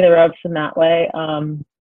showed me the ropes in that way.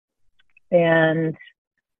 And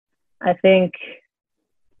I think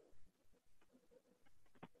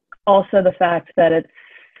also the fact that it's,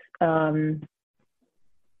 I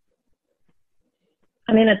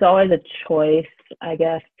mean, it's always a choice, I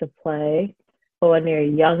guess, to play. But when you're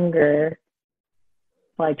younger,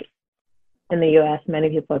 like in the U.S., many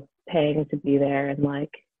people are paying to be there, and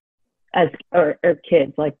like or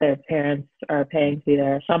kids, like their parents are paying to be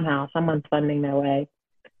there somehow. Someone's funding their way,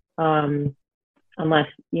 unless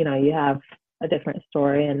you know you have a different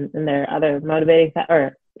story and there are other motivating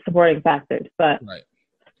or supporting factors. But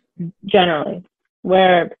generally,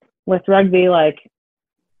 where with rugby, like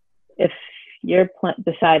if you're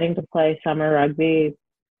deciding to play summer rugby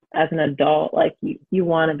as an adult, like you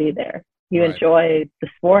want to be there. You enjoy the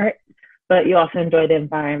sport, but you also enjoy the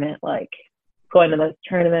environment, like going to those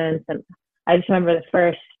tournaments. And I just remember the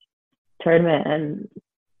first tournament and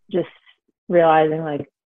just realizing like,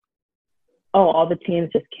 oh, all the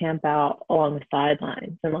teams just camp out along the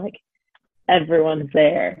sidelines and like everyone's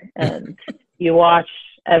there, and you watch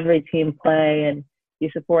every team play and you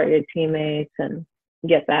support your teammates and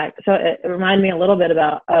get back. So it reminded me a little bit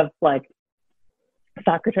of like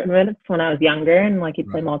soccer tournaments when I was younger, and like you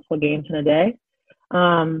play multiple games in a day,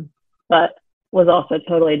 but was also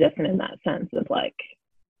totally different in that sense of like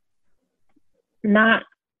not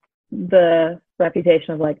the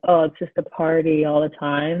reputation of like, oh, it's just a party all the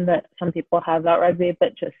time that some people have about rugby,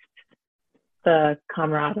 but just the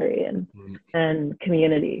camaraderie and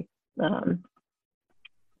community.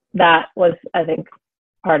 That was, I think,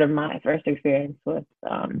 part of my first experience with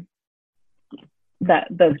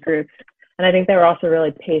those groups. And I think they were also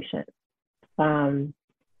really patient,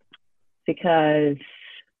 because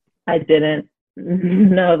I didn't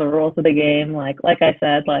know the rules of the game. Like I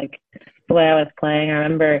said, like the way I was playing, I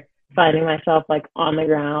remember finding myself like on the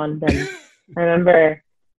ground, and I remember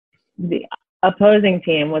the opposing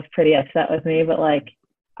team was pretty upset with me, but like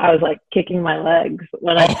I was like kicking my legs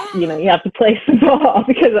when you have to place the ball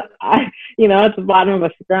because it's the bottom of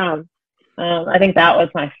a scrum. I think that was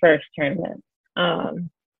my first tournament.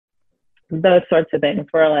 Those sorts of things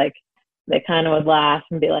where like they kind of would laugh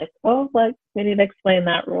and be like, oh, like we need to explain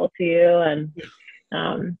that rule to you. And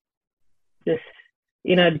just,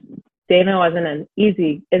 Dana isn't an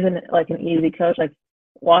easy coach. Like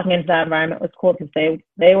walking into that environment was cool because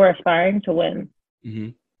they were aspiring to win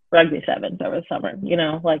rugby sevens over the summer,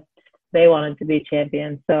 like they wanted to be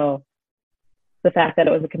champions. So the fact that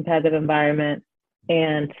it was a competitive environment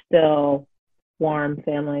and still warm,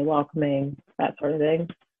 family, welcoming, that sort of thing,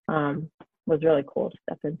 was really cool to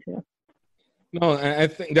step into. No, I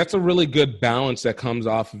think that's a really good balance that comes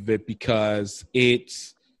off of it, because it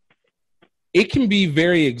can be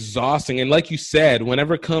very exhausting. And like you said,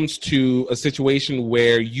 whenever it comes to a situation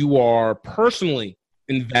where you are personally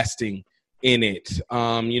investing in it,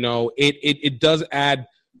 it does add,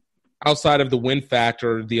 outside of the win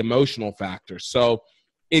factor, the emotional factor. So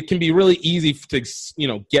it can be really easy to,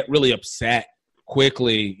 get really upset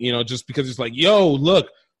quickly, just because it's like, yo, look,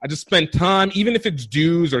 I just spent time, even if it's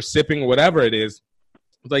dues or sipping or whatever it is.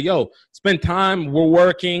 It's like, yo, spend time. We're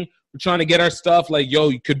working. We're trying to get our stuff. Like, yo,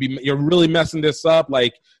 you're really messing this up.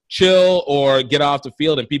 Like, chill or get off the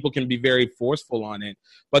field. And people can be very forceful on it.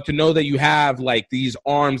 But to know that you have like these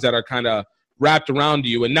arms that are kind of wrapped around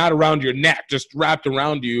you, and not around your neck, just wrapped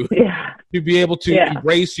around you, to be able to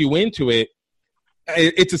embrace you into it.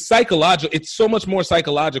 It's so much more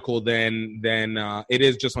psychological than it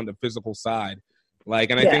is just on the physical side.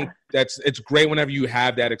 Like, and I think it's great whenever you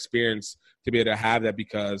have that experience to be able to have that,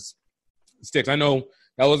 because it sticks. I know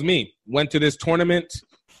that was me. Went to this tournament,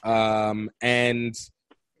 and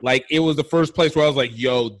like it was the first place where I was like,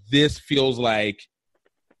 yo, this feels like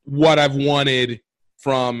what I've wanted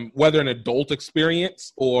from whether an adult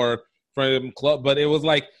experience or from club. But it was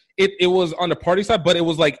like it was on the party side, but it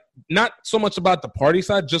was like not so much about the party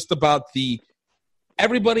side, just about the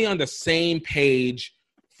everybody on the same page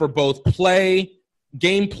for both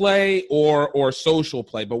gameplay or social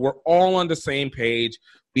play, but we're all on the same page.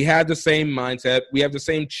 We have the same mindset. We have the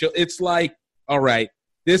same chill. It's like, all right,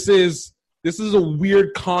 this is a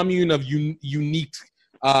weird commune of unique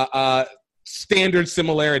standard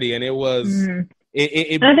similarity, and it was.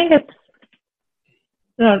 I think it's.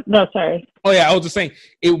 No, sorry. Oh yeah, I was just saying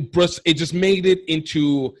it just made it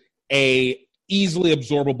into a easily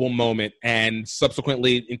absorbable moment, and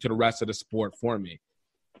subsequently into the rest of the sport for me.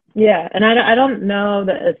 Yeah, and I don't know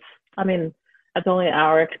that it's. I mean, that's only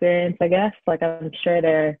our experience, I guess. Like, I'm sure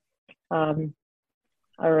they're a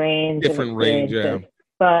range, different range, yeah.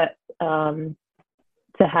 But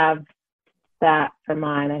to have that for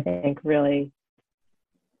mine, I think really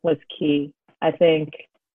was key. I think,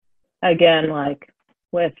 again, like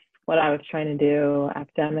with what I was trying to do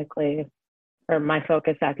academically, or my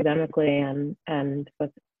focus academically, and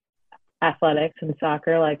with athletics and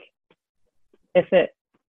soccer, like if it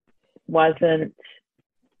wasn't,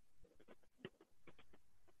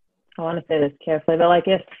 I want to say this carefully, but like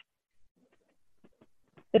if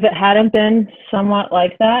it hadn't been somewhat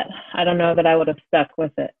like that, I don't know that I would have stuck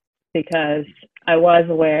with it, because I was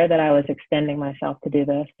aware that I was extending myself to do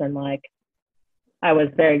this, and like I was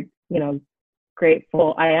very,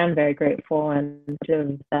 grateful. I am very grateful and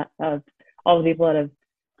of all the people that have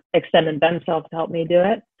extended themselves to help me do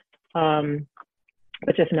it.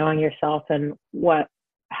 But just knowing yourself and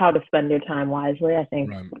how to spend your time wisely, I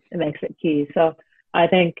think it makes it key. So I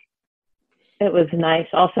think it was nice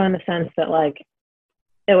also in the sense that like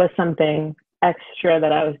it was something extra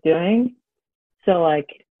that I was doing. So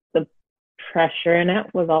like the pressure in it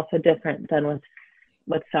was also different than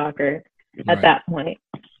with soccer at that point.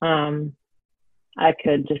 I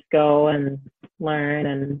could just go and learn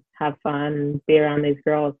and have fun and be around these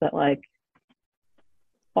girls that like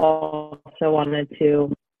also wanted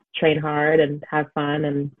to train hard and have fun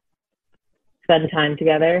and spend time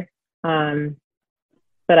together.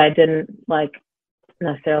 But I didn't like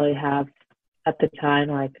necessarily have at the time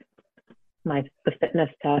like the fitness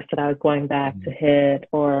test that I was going back to hit,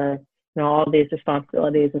 or all these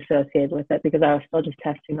responsibilities associated with it, because I was still just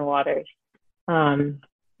testing the waters.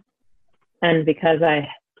 And because I,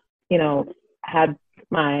 had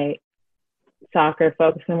my soccer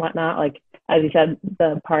focus and whatnot, like, as you said,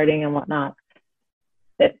 the partying and whatnot,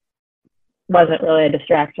 it wasn't really a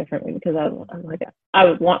distraction for me, because I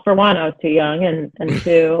would want, for one, I was too young, and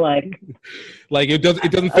two, like, like it doesn't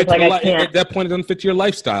fit your life at that point. It doesn't fit your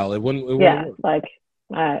lifestyle. It wouldn't work. Like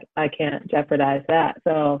I can't jeopardize that.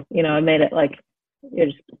 So, it made it like you're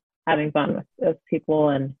just having fun with people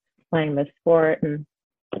and playing the sport, and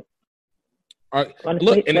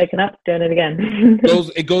waking up, doing it again.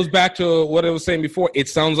 It goes back to what I was saying before. It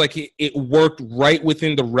sounds like it worked right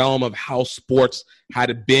within the realm of how sports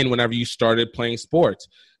had been whenever you started playing sports.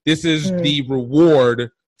 This is the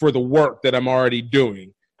reward for the work that I'm already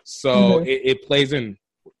doing. So it plays in.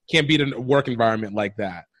 Can't beat a work environment like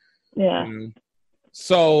that. Yeah.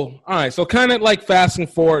 So, all right. So kind of like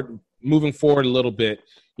moving forward a little bit,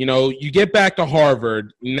 you get back to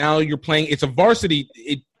Harvard. Now you're playing. It's a varsity.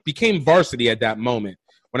 It became varsity at that moment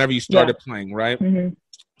whenever you started playing, right?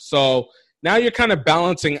 So now you're kind of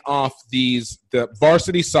balancing off the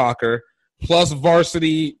varsity soccer plus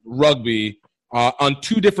varsity rugby on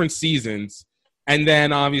 2 different seasons, and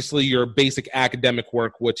then obviously your basic academic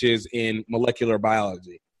work, which is in molecular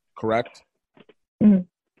biology, correct?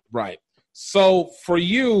 Right. So for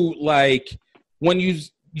you, like when you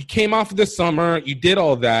came off of the summer, you did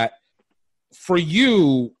all that. For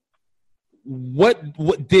you, what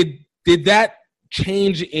did that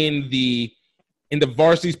change in the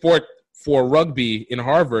varsity sport for rugby in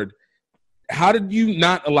Harvard? How did you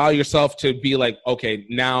not allow yourself to be like, okay,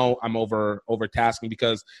 now I'm over tasking,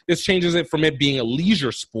 because this changes it from it being a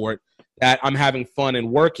leisure sport that I'm having fun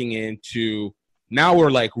and working in to now we're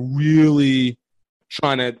like really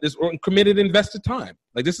trying to committed invested time.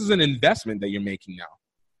 Like this is an investment that you're making now.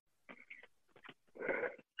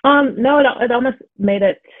 No, it almost made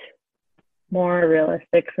it more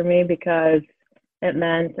realistic for me, because it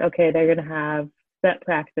meant, okay, they're going to have set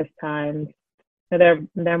practice times. So there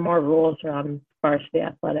are more rules around varsity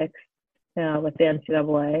athletics, with the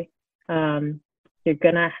NCAA. You're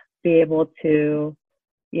going to be able to,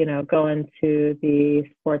 go into the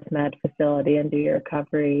sports med facility and do your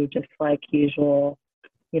recovery just like usual.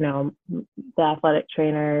 The athletic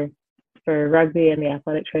trainer for rugby and the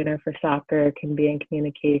athletic trainer for soccer can be in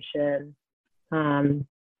communication. I'm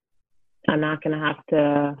not going to have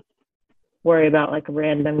to worry about like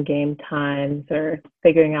random game times or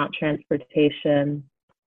figuring out transportation.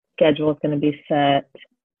 Schedule is going to be set.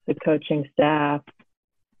 The coaching staff,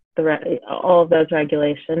 all of those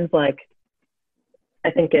regulations. Like, I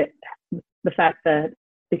think the fact that it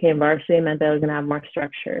became varsity meant that I was going to have more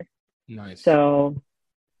structure. Nice. So,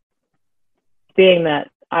 being that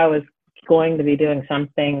I was going to be doing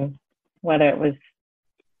something, whether it was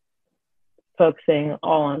focusing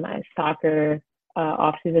all on my soccer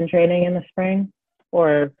off-season training in the spring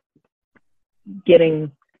or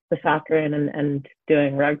getting the soccer in and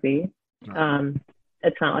doing rugby,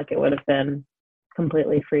 it's not like it would have been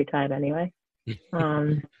completely free time anyway.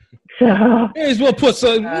 So may as well put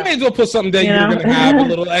something that you're going to have a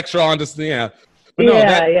little extra on this. Yeah. But no,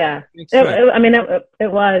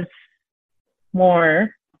 it was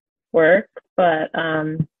more work, but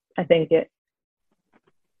I think it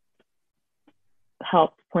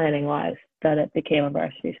helped planning wise that it became a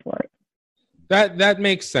varsity sport. That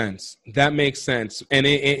makes sense. And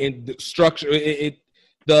the structure,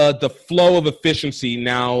 the flow of efficiency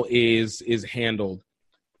now is handled.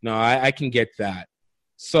 No, I can get that.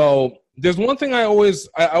 So there's one thing I always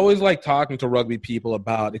like talking to rugby people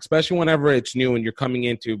about, especially whenever it's new and you're coming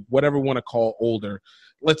into whatever we want to call older.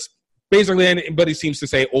 Basically anybody seems to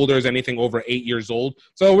say older is anything over 8 years old.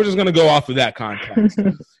 So we're just going to go off of that context.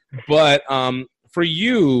 But for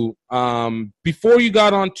you, before you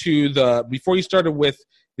started with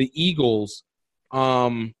the Eagles,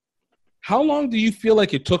 how long do you feel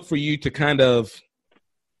like it took for you to kind of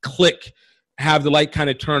click, have the light kind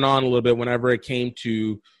of turn on a little bit whenever it came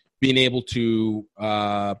to being able to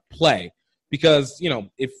play? Because,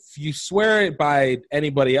 if you swear it by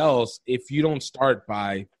anybody else, if you don't start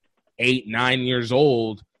by 8, 9 years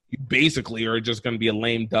old, you basically are just going to be a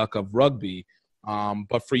lame duck of rugby.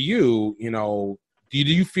 But for you, do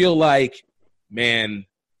you feel like, man,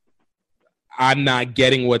 I'm not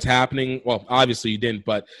getting what's happening? Well, obviously you didn't,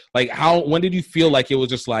 but like when did you feel like it was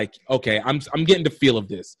just like, okay, I'm getting the feel of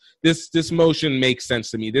this. This motion makes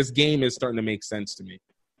sense to me. This game is starting to make sense to me.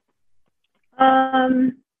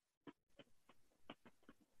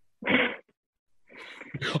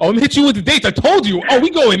 Oh, I'm hit you with the dates. I told you. Oh,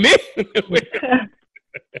 we going there. You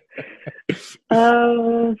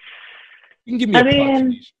can give me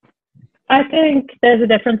approximation. I think there's a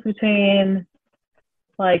difference between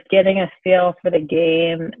like getting a feel for the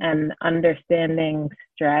game and understanding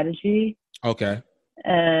strategy. Okay.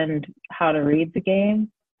 And how to read the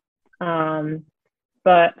game.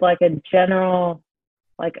 But like a general,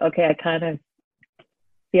 like, okay, I kind of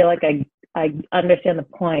feel like I understand the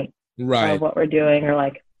point right. of what we're doing, or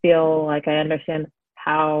like feel like I understand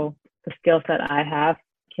how the skill set I have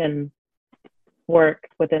can work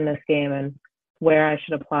within this game and where I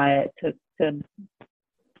should apply it to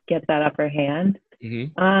get that upper hand.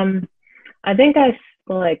 Mm-hmm. I think I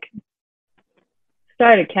like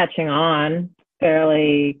started catching on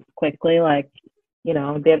fairly quickly. Like,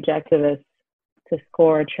 the objective is to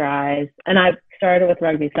score tries, and I started with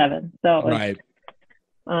rugby 7, so it was right.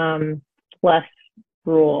 Less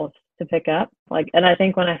rules to pick up. Like, and I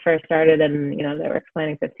think when I first started, and they were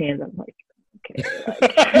explaining 15s, I'm like, okay,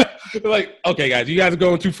 like, okay, guys, you guys are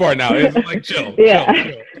going too far now. It's like chill. Yeah.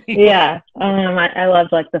 Chill. Yeah. I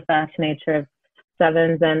loved like the fast nature of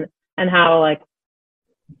 7s and how like,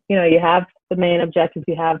 you have the main objectives,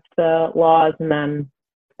 you have the laws, and then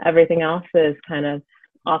everything else is kind of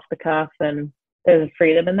off the cuff, and there's a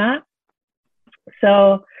freedom in that.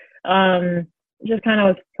 So just kind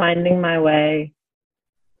of was finding my way,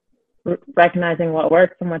 recognizing what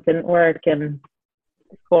worked and what didn't work, and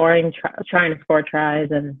trying to score tries.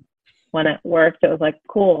 And when it worked, it was like,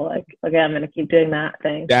 cool, like, okay, I'm going to keep doing that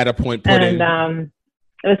thing. Data point put in. And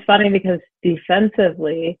it was funny because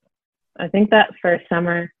defensively, I think that first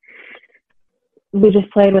summer, we just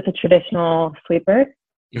played with a traditional sweeper,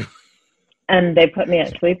 and they put me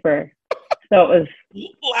at sweeper. So it was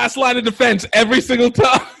last line of defense every single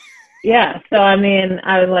time. Yeah. So, I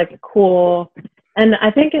was like, cool. And I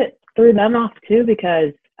think it threw them off too,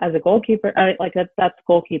 because as a goalkeeper, that's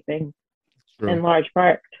goalkeeping in large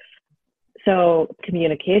part. So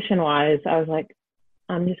communication wise, I was like,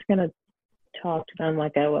 I'm just going to talk to them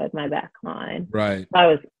like I would my back line. Right. I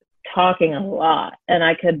was talking a lot, and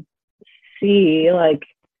I could see like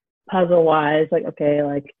puzzle wise, like, okay,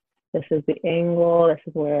 like this is the angle, this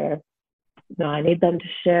is where I need them to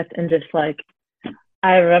shift, and just like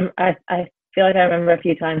I remember. I feel like I remember a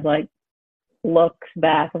few times like looks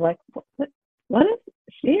back of like, what is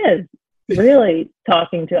she is really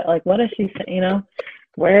talking to it? Like, what is she? You know,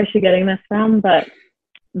 where is she getting this from? But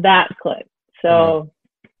that clicked. So,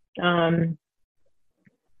 that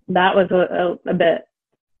was a bit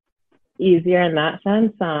easier in that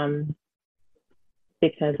sense.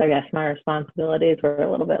 Because I guess my responsibilities were a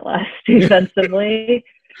little bit less defensively.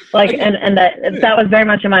 Like, and that was very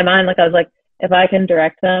much in my mind. Like, I was like, if I can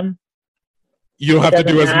direct them, you don't have to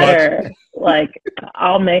do as much. Like,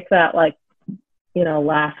 I'll make that, like, you know,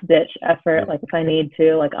 last ditch effort. Like, if I need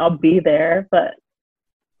to, like, I'll be there, but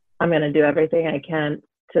I'm going to do everything I can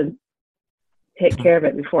to take care of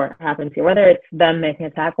it before it happens here, whether it's them making a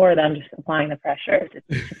tackle or them just applying the pressure to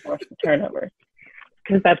force the turnover.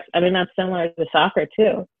 Because that's similar to soccer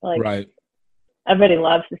too. Like, right. Everybody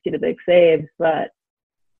loves to see the big saves, but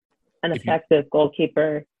an effective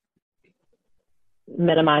goalkeeper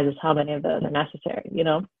minimizes how many of those are necessary, you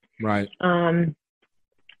know? Right. And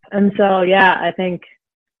so, yeah, I think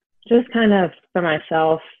just kind of for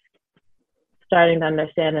myself, starting to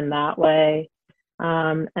understand in that way.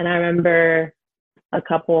 And I remember a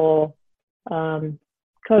couple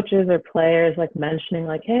coaches or players like mentioning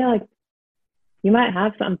like, hey, like, you might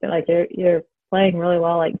have something, like you're playing really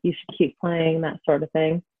well, like you should keep playing, that sort of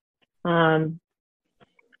thing. And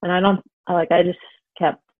I just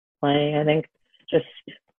kept playing. I think just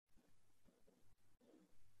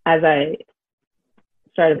as I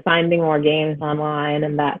started finding more games online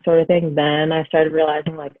and that sort of thing, then I started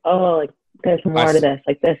realizing like, oh, like there's more to this,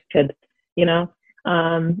 like this could, you know,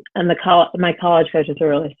 and my college coaches were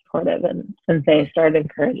really supportive and they started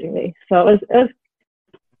encouraging me. So it was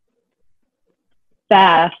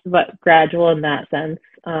fast but gradual in that sense.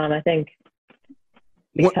 I think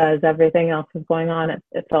because everything else was going on, it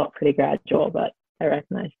felt pretty gradual, but I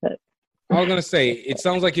recognized it. I was gonna say it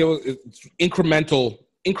sounds like it's incremental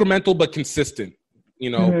but consistent.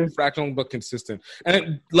 You know, fractional but consistent.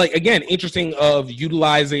 And like again, interesting of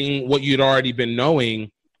utilizing what you'd already been knowing,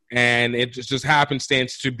 and it just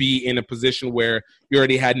happenstance to be in a position where you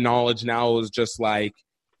already had knowledge. Now it was just like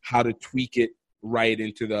how to tweak it right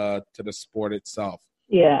into the sport itself.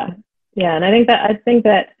 Yeah, and I think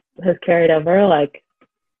that has carried over. Like,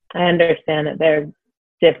 I understand that they're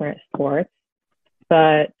different sports,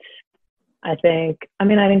 but I think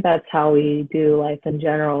that's how we do life in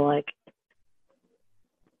general. Like,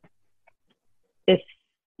 if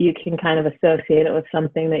you can kind of associate it with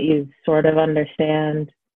something that you sort of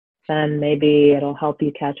understand, then maybe it'll help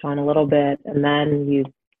you catch on a little bit, and then you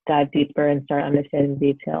dive deeper and start understanding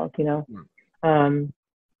details, you know?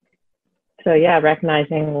 So yeah,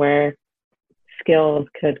 recognizing where skills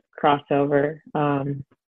could cross over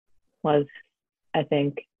was, I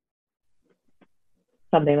think,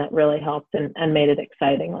 something that really helped and made it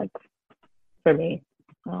exciting, like, for me.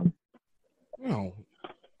 I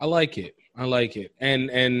like it. And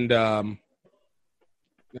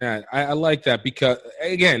yeah, I like that because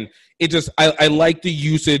again, I like the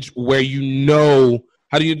usage where you know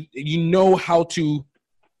how to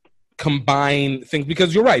combine things,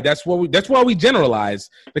 because you're right. That's why we generalize.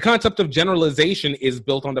 The concept of generalization is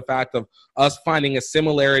built on the fact of us finding a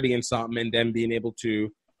similarity in something and then being able to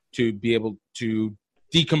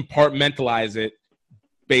decompartmentalize it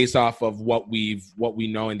based off of what we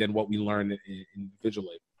know and then what we learn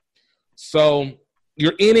individually. So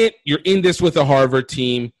you're in it. You're in this with a Harvard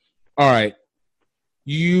team. All right.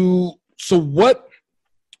 So what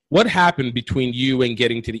happened between you and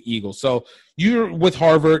getting to the Eagles? So you're with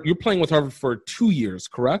Harvard. You're playing with Harvard for 2 years,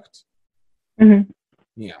 correct? Mm-hmm.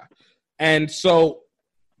 Yeah. And so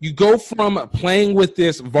you go from playing with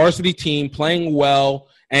this varsity team, playing well,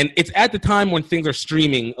 and it's at the time when things are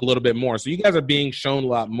streaming a little bit more. So you guys are being shown a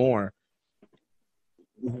lot more.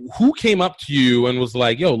 Who came up to you and was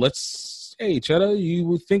like, yo, hey, Cheta,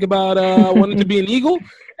 you think about wanting to be an Eagle?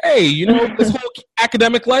 Hey, you know, this whole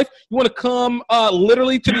academic life, you want to come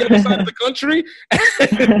literally to the other side of the country?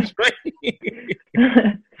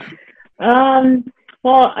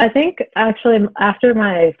 Well, I think actually after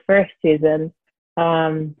my first season,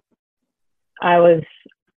 I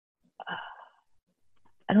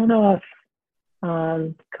don't know if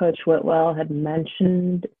Coach Whitwell had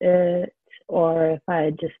mentioned it or if I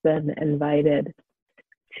had just been invited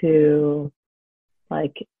to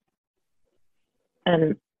like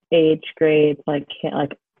an age grade, like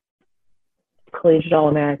collegiate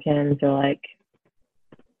All-Americans or like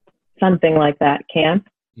something like that camp.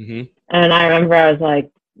 Mm-hmm. And I remember I was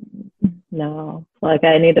like, no, like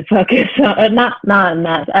I need to focus on, not on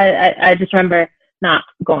that. I just remember not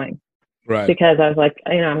going. Right. Because I was like,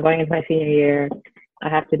 you know, I'm going into my senior year. I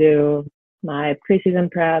have to do my preseason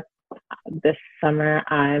prep. This summer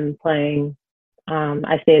I'm playing.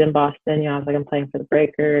 I stayed in Boston. I was like, I'm playing for the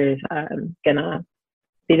Breakers. I'm gonna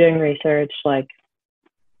be doing research. Like,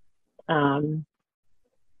 I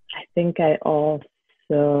think I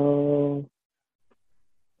also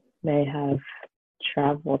may have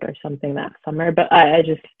traveled or something that summer, but I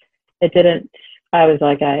just, it didn't, I was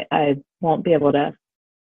like, I won't be able to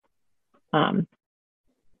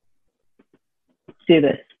do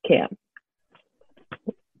this camp.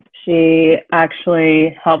 She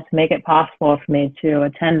actually helped make it possible for me to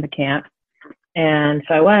attend the camp. And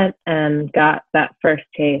so I went and got that first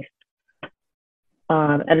taste,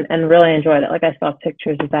 and really enjoyed it. Like, I saw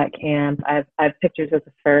pictures of that camp. I have pictures of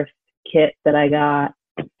the first kit that I got.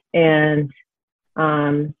 And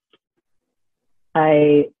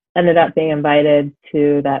I ended up being invited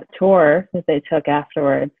to that tour that they took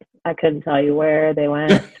afterwards. I couldn't tell you where they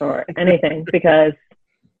went or anything because,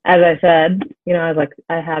 as I said, I was like,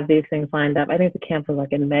 I have these things lined up. I think the camp was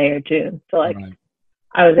like in May or June. So like, right.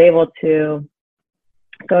 I was able to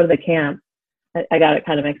go to the camp. I got it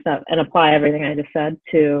kind of mixed up and apply everything I just said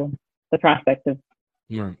to the prospect of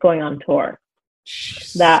going on tour.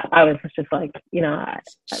 Jeez. That I was just like,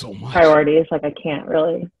 so much priorities. Like, I can't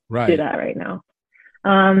really do that right now.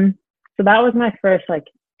 So that was my first like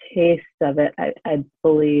taste of it, I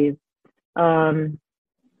believe.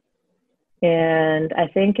 And I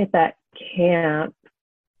think at that camp,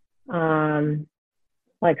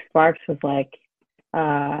 like Sparks was like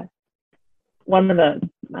one of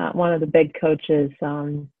the big coaches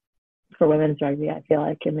for women's rugby. I feel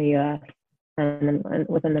like in the U.S. and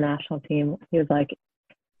within the national team, he was like,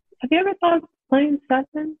 "Have you ever thought of playing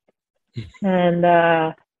seven?" And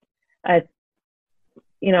I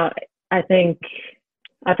think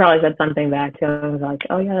I probably said something back to him. I was like,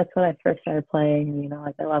 "Oh yeah, that's what I first started playing.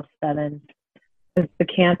 Like, I love seven." The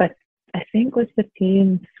camp, I think, was the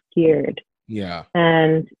team skied. Yeah.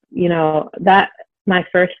 And that my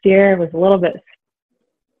first year was a little bit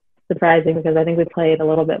surprising because I think we played a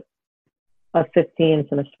little bit of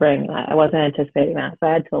 15s in the spring. I wasn't anticipating that, so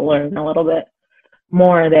I had to learn a little bit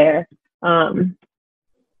more there.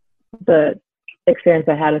 The experience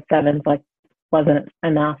I had with sevens wasn't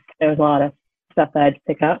enough. There was a lot of stuff that I had to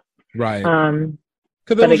pick up. Right.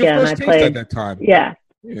 Because it was your first taste at that time. Yeah.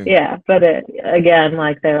 But again,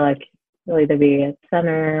 like, they're like, you'll either be a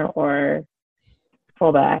center or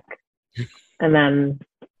fullback. And then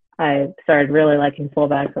I started really liking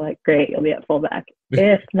fullback. So like, great, you'll be at fullback.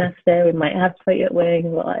 If necessary, we might have to put you at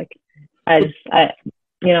wing. But like, I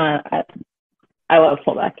love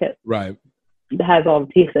fullback. It has all the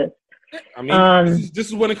pieces. I mean, this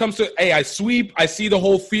is when it comes to, hey, I sweep, I see the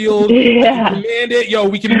whole field, I can command it. Yo,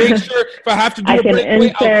 we can make sure if I have to do a breakaway,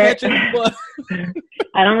 I'll catch it. But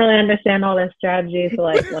I don't really understand all their strategies. So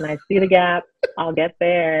like, when I see the gap, I'll get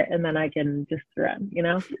there and then I can just run,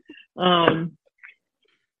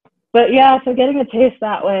 But yeah, so getting a taste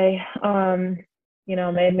that way,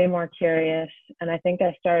 made me more curious. And I think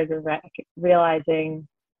I started realizing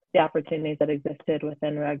the opportunities that existed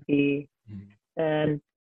within rugby. And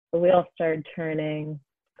the wheels started turning.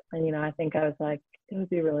 And, I think I was like, it would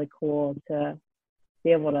be really cool to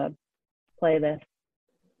be able to play this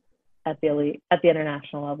at the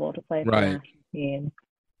international level, to play for the national team.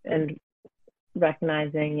 And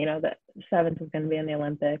recognizing, that sevens was going to be in the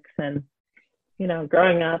Olympics. And,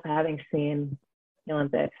 growing up, having seen the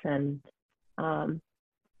Olympics and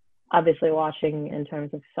obviously watching in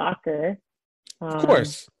terms of soccer. Of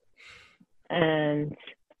course. And,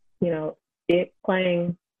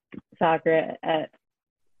 playing soccer at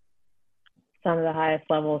some of the highest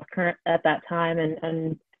levels current at that time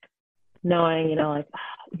and knowing,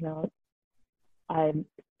 I,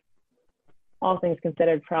 all things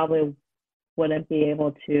considered, probably wouldn't be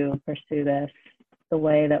able to pursue this the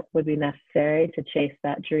way that would be necessary to chase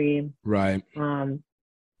that dream. Right.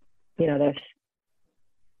 There's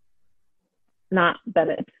not that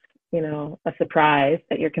it's, a surprise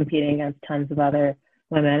that you're competing against tons of other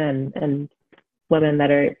women and women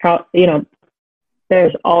that are,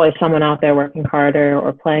 there's always someone out there working harder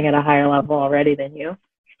or playing at a higher level already than you.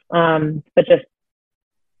 But just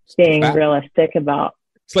being realistic about,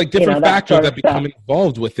 it's like different factors that become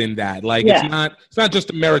involved within that. Like, it's not just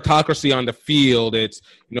a meritocracy on the field. It's,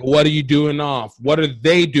 what are you doing off? What are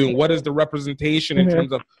they doing? What is the representation in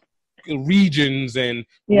terms of regions and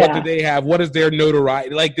what do they have? What is their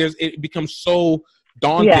notoriety? Like, it becomes so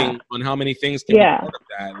daunting on how many things can be part of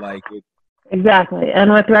that. Like, exactly.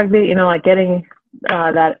 And with rugby, like, getting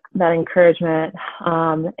that encouragement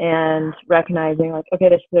and recognizing, like, okay,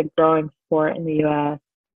 this is a growing sport in the U.S.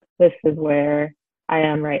 This is where I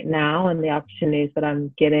am right now, and the opportunities that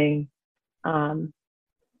I'm getting and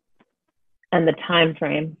the time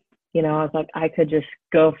frame. You know, I was like, I could just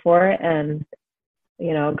go for it, and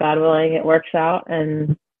you know, God willing, it works out,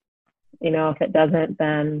 and you know, if it doesn't,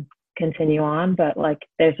 then continue on. But like,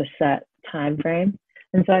 there's a set time frame,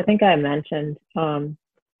 and so I think I mentioned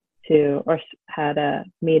or had a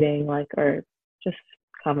meeting, like, or just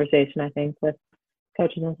conversation, I think, with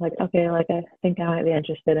coaches. I was like, okay, like, I think I might be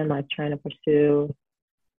interested in like trying to pursue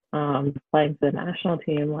playing for the national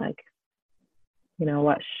team. Like, you know,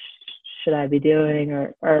 what should I be doing?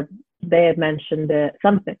 Or they had mentioned it,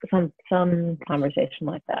 some conversation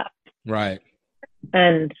like that. Right.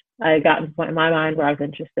 And I got to the point in my mind where I was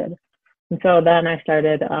interested. And so then I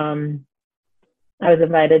started, I was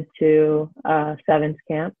invited to sevens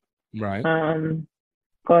camp. Right.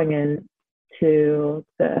 Going into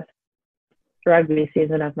the rugby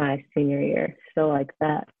season of my senior year. So like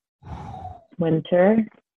that winter,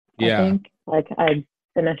 I think, like I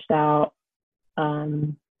finished out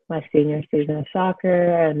my senior season of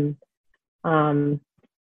soccer, and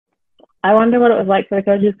I wonder what it was like for the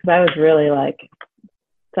coaches, because I was really like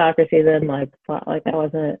soccer season, like I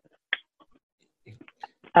wasn't.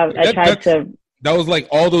 I tried to. That was like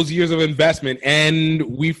all those years of investment, and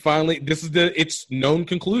we finally. This is it's known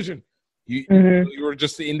conclusion. You were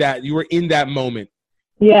just in that. You were in that moment.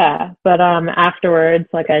 Yeah, but afterwards,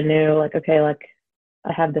 like I knew, like, okay, like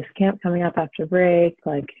I have this camp coming up after break,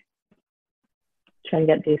 like trying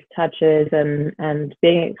to get these touches and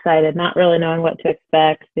being excited, not really knowing what to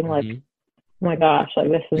expect, being like, oh my gosh, like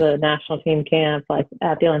this is a national team camp, like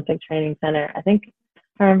at the Olympic Training Center. I think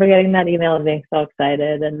I remember getting that email and being so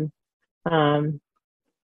excited, and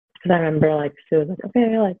because I remember like Sue was like,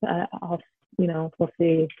 okay, like I'll, you know, we'll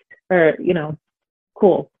see, or you know,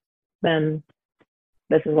 cool, then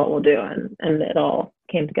this is what we'll do, and it all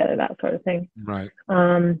came together, that sort of thing. Right.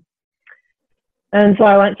 And so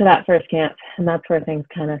I went to that first camp, and that's where things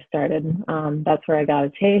kind of started. That's where I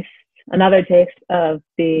got another taste of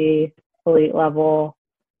the elite level.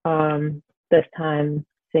 This time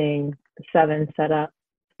seeing the seven set up,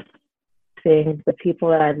 seeing the people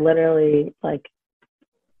that I'd literally like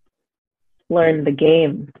learned the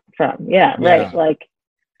game from. Yeah, right. Like,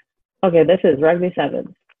 okay, this is rugby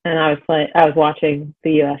sevens, and I was watching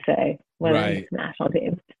the USA women's national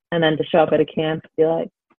team, and then to show up at a camp and be like,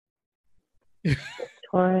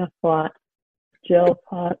 Victoria Flott, Jill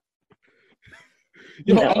Pott.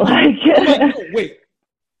 Like, wait,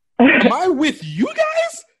 am I with you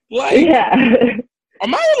guys? Like, yeah.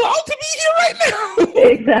 Am I allowed to be here right now?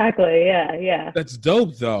 Exactly. Yeah. That's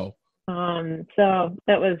dope, though. So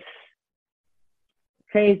that was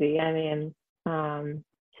crazy. I mean,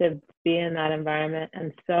 to be in that environment,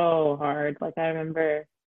 and so hard. Like, I remember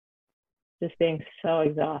just being so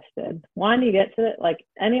exhausted. One, you get to it, like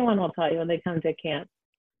anyone will tell you when they come to camp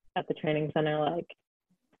at the training center, like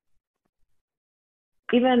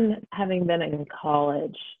even having been in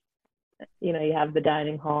college, you know, you have the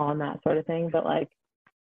dining hall and that sort of thing, but like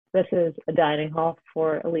this is a dining hall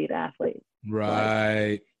for elite athletes.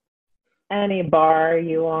 Right. Like, any bar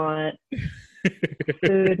you want,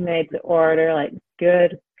 food made to order, like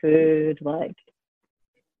good food, like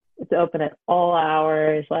it's open at all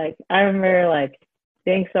hours. Like I remember like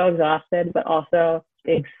being so exhausted, but also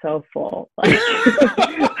being so full. Like,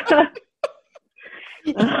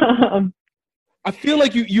 I feel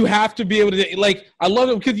like you have to be able to, like, I love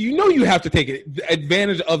it because you know you have to take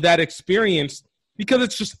advantage of that experience,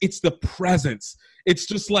 because it's the presence. It's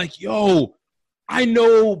just like, yo, I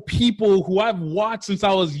know people who I've watched since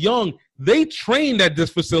I was young. They trained at this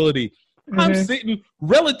facility. Mm-hmm. I'm sitting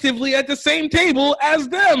relatively at the same table as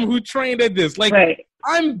them who trained at this. Like,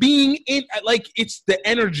 I'm being in, like, it's the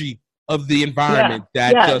energy of the environment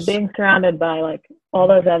that just being surrounded by like all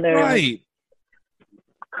those other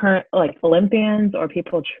current like Olympians or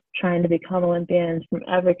people trying to become Olympians from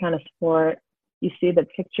every kind of sport. You see the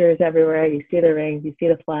pictures everywhere. You see the rings. You see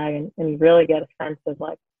the flag, and you really get a sense of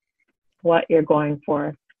like what you're going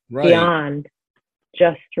for beyond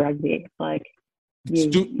just rugby. Like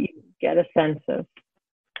you get a sense of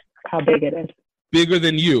how big it is. Bigger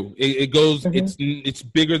than you. It goes. Mm-hmm. It's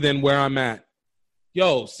bigger than where I'm at.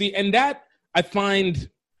 Yo, see, and that I find.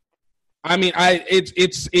 I mean,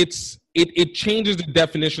 it changes the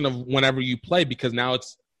definition of whenever you play, because now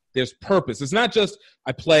there's purpose. It's not just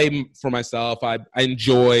I play for myself. I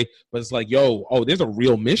enjoy, but it's like, there's a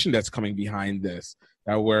real mission that's coming behind this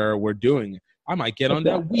that we're doing. I might get on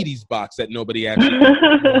that Wheaties box that nobody actually.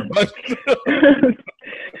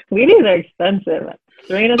 Wheaties are expensive.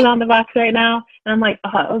 Serena's on the box right now, and I'm like,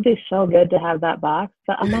 it would be so good to have that box,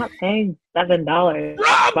 but I'm not paying $7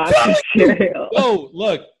 box of cereal. Oh,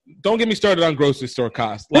 look, don't get me started on grocery store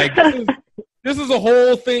costs. Like, This is a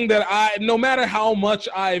whole thing that no matter how much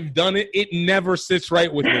I've done it, it never sits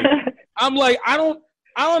right with me. I'm like, I don't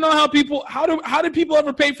know how do people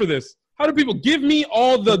ever pay for this? How do people give me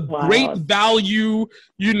all the great value,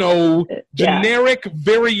 generic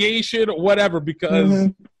variation, whatever,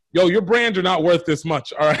 because your brands are not worth this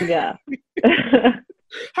much. All right. Yeah.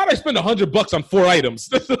 How do I spend $100 on 4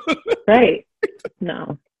 items? Right.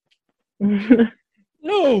 No.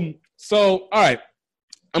 No. So, all right.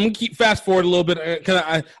 I'm going to keep fast forward a little bit because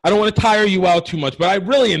I don't want to tire you out too much, but I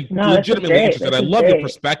really am legitimately interested. I love your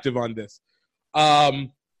perspective on this.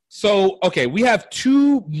 So, okay, we have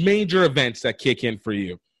 2 major events that kick in for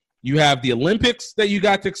you. You have the Olympics that you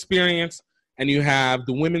got to experience, and you have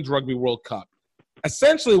the Women's Rugby World Cup.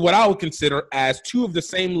 Essentially what I would consider as 2 of the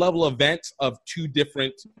same level events of 2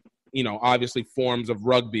 different, obviously forms of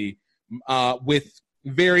rugby with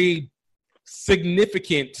very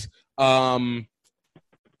significant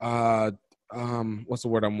what's the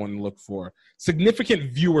word I'm wanting to look for?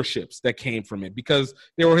 Significant viewerships that came from it because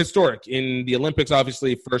they were historic. In the Olympics,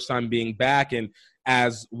 obviously, first time being back, and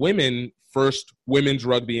as women, first women's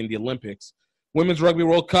rugby in the Olympics. Women's Rugby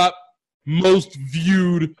World Cup, most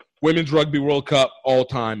viewed Women's Rugby World Cup all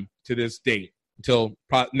time to this date until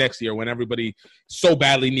next year when everybody so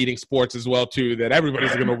badly needing sports as well, too, that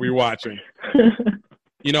everybody's going to be watching.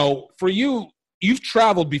 For you, you've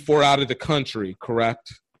traveled before out of the country,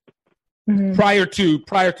 correct? Mm-hmm. Prior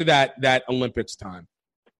to that Olympics time.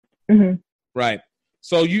 Mm-hmm. Right.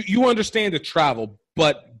 So you understand the travel,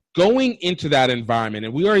 but going into that environment,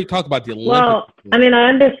 and we already talked about the Olympics. Well, I mean, I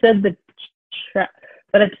understood but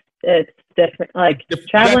it's different. Like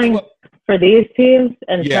traveling for these teams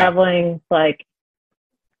and traveling to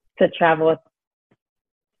travel with.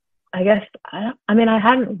 I guess I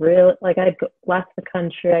hadn't really I left the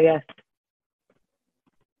country. I guess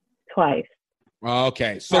twice.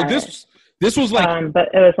 Okay, so this was but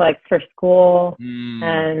it was for school,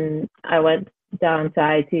 and I went down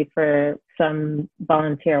to IT for some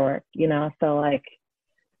volunteer work. So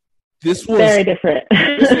this was very different.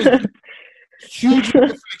 This was huge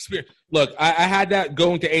experience. Look, I had that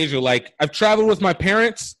going to Asia. I've traveled with my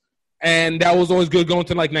parents, and that was always good going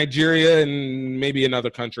to Nigeria and maybe another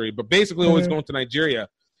country, but basically always going to Nigeria.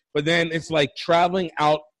 But then it's traveling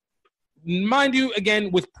out. Mind you,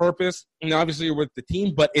 again, with purpose, and obviously you're with the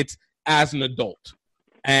team, but it's as an adult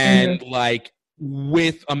and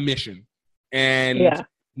with a mission. And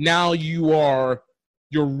now you're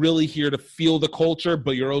really here to feel the culture,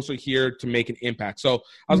 but you're also here to make an impact. So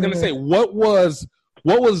I was going to say, what was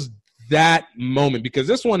that moment? Because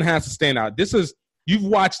this one has to stand out. You've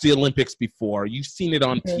watched the Olympics before. You've seen it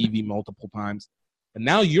on TV multiple times, and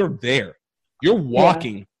now you're there. You're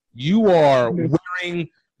walking. You are wearing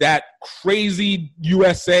that crazy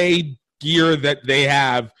USA gear that they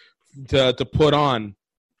have to put on.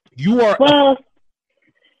 You are sort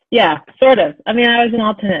of. I mean, I was an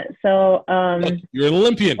alternate, so look, you're an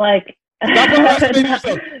Olympian. Stop underestimating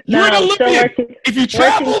yourself. You're an Olympian. If you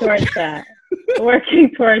travel, working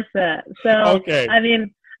towards that. So okay. I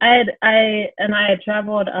mean, I had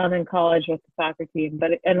traveled in college with the soccer team,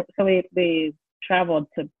 so we traveled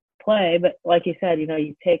to play, but like you said,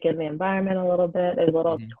 you take in the environment a little bit. There's a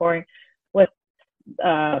little touring with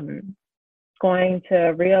going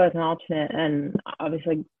to Rio as an alternate, and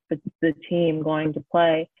obviously the team going to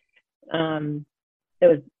play. It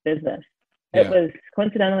was business. It was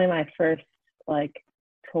coincidentally my first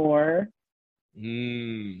tour,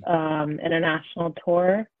 international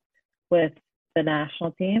tour with the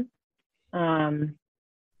national team.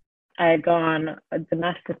 I had gone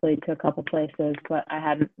domestically to a couple places, but I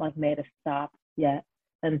hadn't made a stop yet.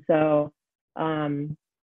 And so,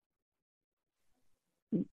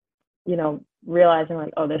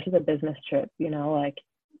 realizing oh, this is a business trip,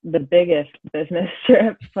 the biggest business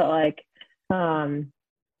trip, but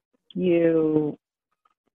you're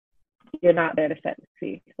not there to set the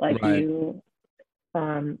sea. You,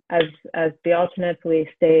 as the alternates, we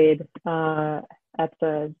stayed at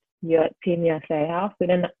the Team USA house. We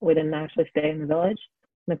didn't actually stay in the village.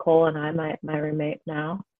 Nicole and I, my roommate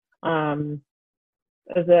now. It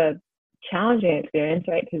was a challenging experience,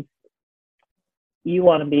 right? Because you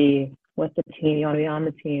want to be with the team, you want to be on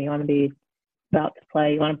the team, you want to be about to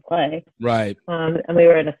play, you want to play. Right. And we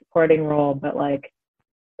were in a supporting role, but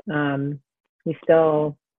we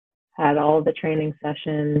still had all of the training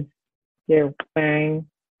sessions. You're wearing,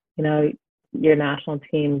 your national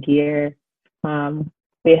team gear.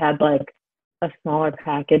 We had a smaller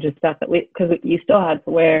package of stuff because you still had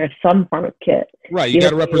to wear some form of kit. Right, you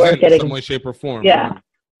got to represent in some way, shape, or form. Yeah, right.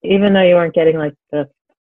 Even though you weren't getting the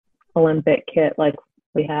Olympic kit,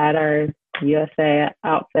 we had our USA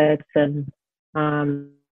outfits, and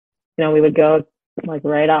We would go like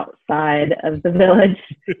right outside of the village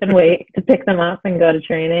and wait to pick them up and go to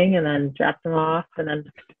training and then drop them off and then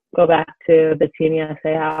go back to the Team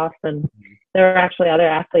USA house. And there were actually other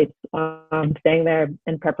athletes staying there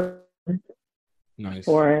in preparation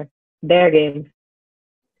for their games.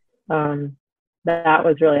 That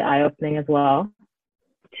was really eye-opening as well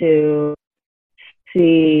to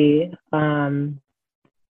see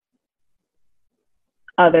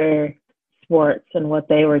other sports and what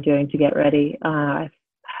they were doing to get ready.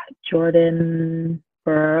 Jordan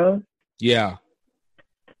Burroughs, the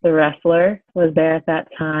wrestler, was there at that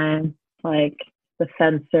time. Like the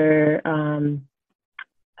fencer, I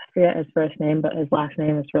forget his first name, but his last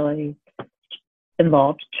name is really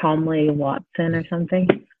involved, Chomley Watson or something.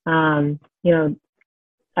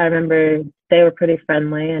 I remember they were pretty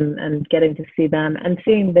friendly and getting to see them and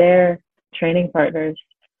seeing their training partners.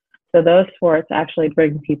 So those sports actually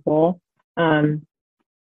bring people. I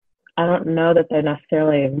don't know that they're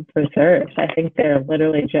necessarily reserves. I think they're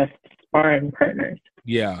literally just sparring partners.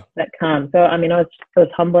 That come. So it was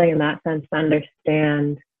humbling in that sense to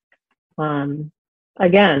understand.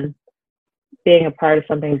 Again, being a part of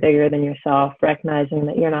something bigger than yourself, recognizing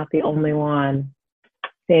that you're not the only one,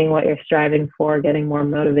 seeing what you're striving for, getting more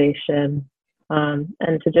motivation,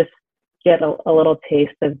 and to just get a little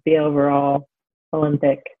taste of the overall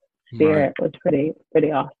Olympic spirit was pretty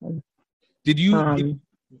awesome. Did you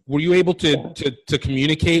were you able to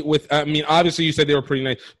communicate with? Obviously you said they were pretty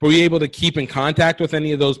nice, but were you able to keep in contact with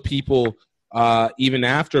any of those people even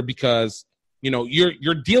after? Because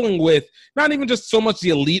you're dealing with not even just so much the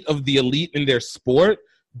elite of the elite in their sport,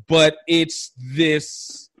 but it's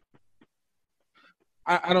this.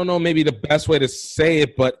 I don't know, maybe the best way to say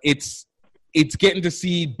it, but it's getting to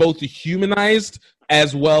see both the humanized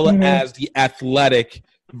as well as the athletic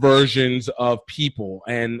versions of people.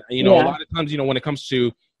 And, a lot of times, when it comes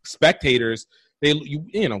to spectators,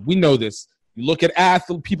 we know this. You look at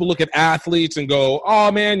people look at athletes and go,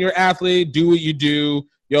 oh man, you're an athlete, do what you do.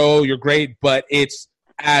 Yo, you're great. But it's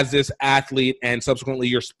as this athlete and subsequently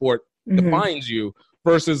your sport defines you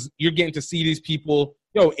versus you're getting to see these people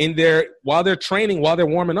in there while they're training, while they're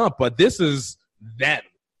warming up. But this is them.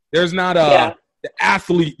 There's not the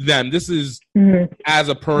athlete them. This is as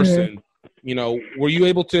a person. Were you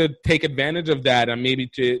able to take advantage of that and maybe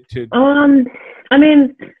to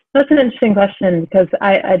that's an interesting question because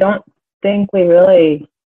I don't think we really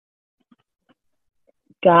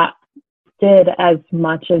did as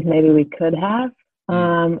much as maybe we could have.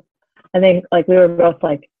 I think like we were both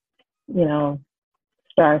like,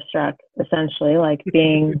 starstruck, essentially, like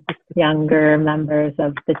being younger members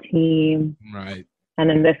of the team. Right.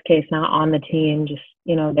 And in this case, not on the team, just,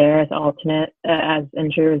 there as alternate, as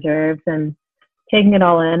injury reserves and taking it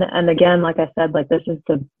all in. And again, like I said, like this is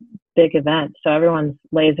the big event. So everyone's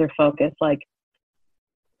laser focused, like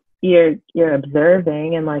you're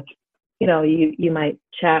observing and like, you might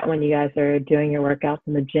chat when you guys are doing your workouts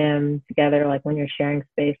in the gym together, like when you're sharing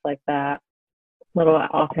space like that, little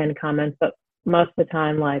offhand comments, but most of the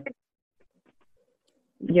time, like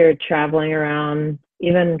you're traveling around,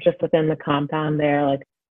 even just within the compound there, like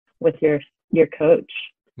with your coach.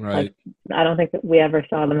 Right. Like, I don't think that we ever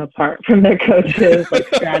saw them apart from their coaches, like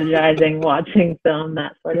strategizing, watching film,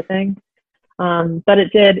 that sort of thing. But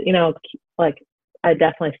it did, like I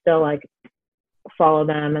definitely still like follow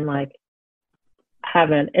them and like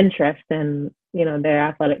have an interest in, their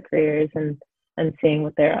athletic careers and seeing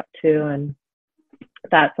what they're up to and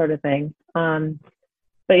that sort of thing. But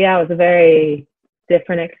yeah, it was a very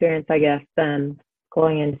different experience, I guess, than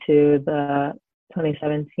going into the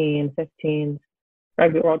 2017-15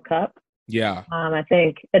 Rugby World Cup. Yeah. I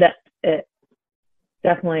think it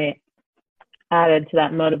definitely added to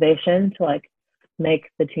that motivation to like make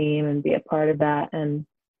the team and be a part of that, and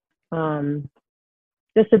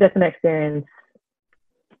just a different experience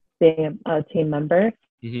being a team member.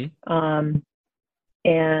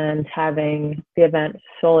 And having the event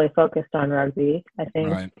solely focused on rugby, I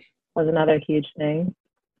think was another huge thing.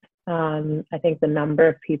 I think the number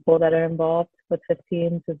of people that are involved with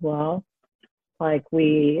 15s as well. Like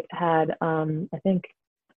we had, I think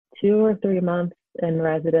 2 or 3 months in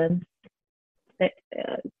residence,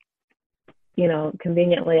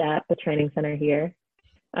 conveniently at the training center here.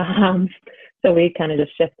 So we kind of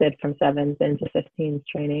just shifted from 7s into 15s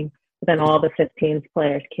training. But then all the 15s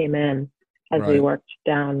players came in as we worked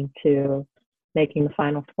down to making the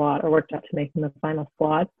final squad, or worked up to making the final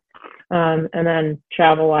squad. And then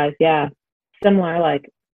travel-wise, similar, like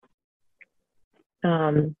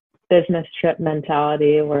business trip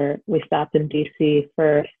mentality where we stopped in DC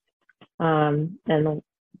first and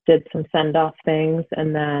did some send-off things,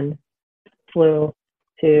 and then flew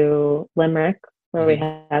to Limerick, where we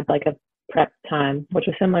had like a prep time, which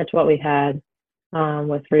was similar to what we had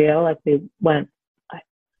with Rio. Like we went, I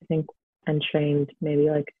think, and trained maybe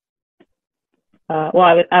like, I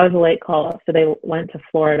was a late call-up, so they went to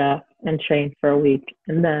Florida and trained for a week,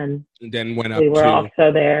 and then went up. We were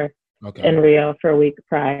also there Okay. in Rio for a week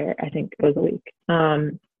prior. I think it was a week.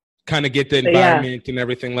 Kind of get the environment and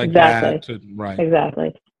everything like that. Right.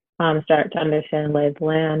 Exactly. Start to understand lay of the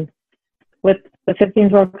land. With the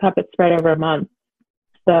 15s World Cup, it's spread over a month.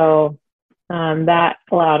 So that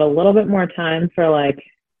allowed a little bit more time for like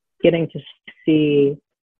getting to see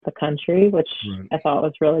the country, which I thought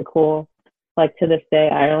was really cool. Like to this day,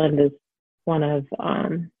 Ireland is one of,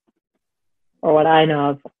 or what I know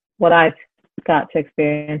of, what I've got to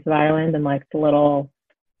experience of Ireland, and like the little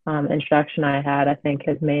introduction I had, I think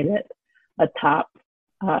has made it a top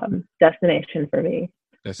destination for me.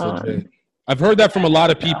 That's legit. I've heard that from a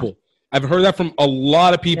lot of people.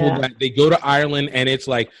 That they go to Ireland and it's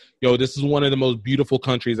like, yo, this is one of the most beautiful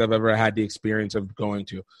countries I've ever had the experience of going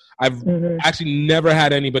to. I've actually never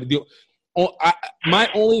had anybody do. My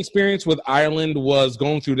only experience with Ireland was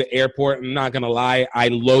going through the airport. I'm not going to lie. I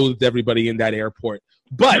loathed everybody in that airport.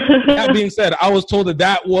 But that being said, I was told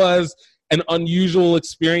that was an unusual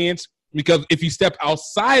experience because if you step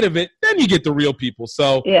outside of it, then you get the real people.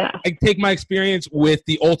 So I take my experience with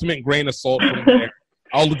the ultimate grain of salt from there.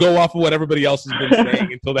 I'll go off of what everybody else has been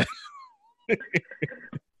saying until that.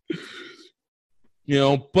 You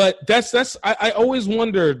know, but I always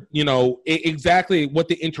wondered, you know, exactly what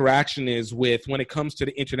the interaction is with when it comes to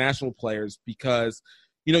the international players, because,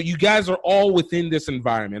 you know, you guys are all within this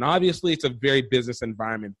environment. Obviously, it's a very business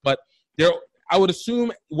environment, but I would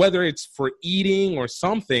assume whether it's for eating or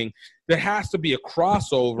something, there has to be a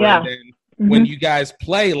crossover. And then when you guys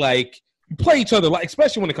play, like, you play each other, like,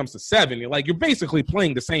 especially when it comes to seven, you're basically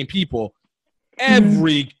playing the same people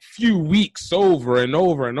every few weeks over and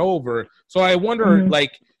over and over. So I wonder,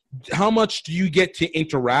 like, how much do you get to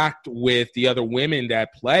interact with the other women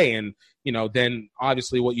that play, and, you know, then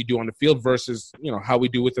obviously what you do on the field versus, you know, how we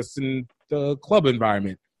do with us in the club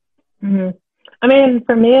environment? I mean,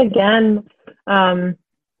 for me, again,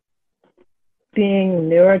 being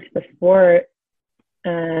newer to the sport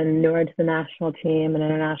and newer to the national team and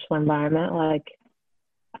international environment, like,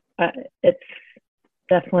 it's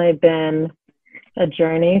definitely been a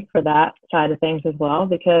journey for that side of things as well,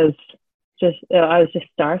 because I was just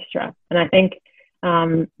starstruck. And I think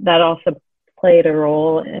that also played a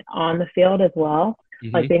role on the field as well.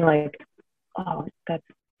 Like being like, oh, that's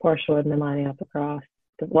Portia wouldn't have lining up across.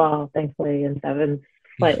 Well, thankfully in seven,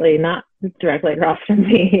 slightly not directly across from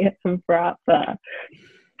me from prop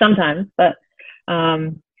sometimes, but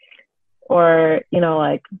or, you know,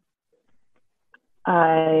 like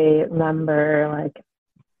I remember like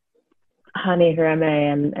Honey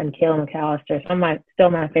Hareme and Kayla McAllister,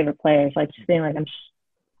 still my favorite players, like just being like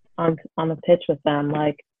I'm on the pitch with them,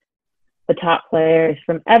 like the top players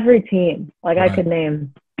from every team. Like I could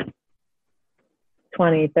name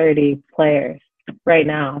 20, 30 players right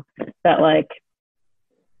now that, like,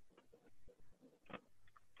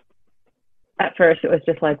 at first it was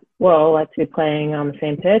just like, whoa, let's be playing on the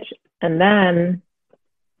same pitch. And then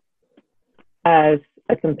as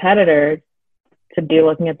a competitor, to be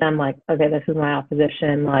looking at them like, okay, this is my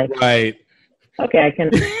opposition. Like, okay,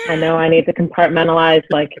 I know I need to compartmentalize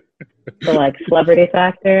like the like celebrity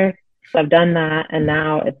factor. So I've done that, and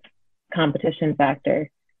now it's competition factor.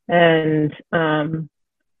 And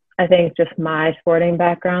I think just my sporting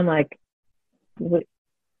background, like,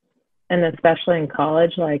 and especially in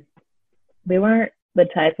college, like, we weren't the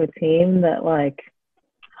type of team that like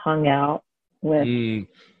hung out with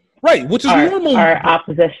which is normal. Our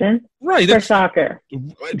opposition, for soccer.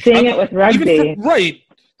 Seeing it with rugby,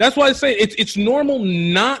 That's why I say it's normal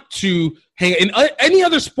not to hang in any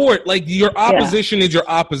other sport. Like, your opposition is your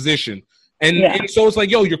opposition, and so it's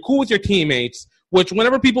like, yo, you're cool with your teammates. Which,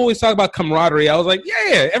 whenever people always talk about camaraderie, I was like,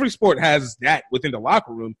 yeah, every sport has that within the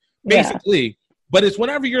locker room, basically. Yeah. But it's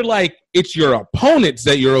whenever you're like, it's your opponents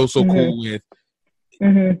that you're also cool with.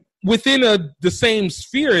 Within the same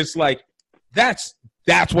sphere, it's like, that's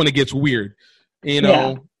when it gets weird, you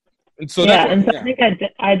know? And so I think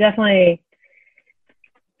I definitely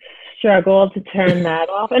struggled to turn that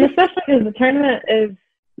off. And especially because the tournament is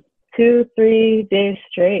 2-3 days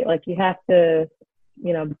straight. Like, you have to,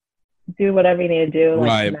 you know, do whatever you need to do,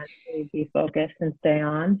 like, mentally be focused and stay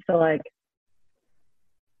on. So, like,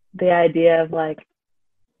 the idea of, like,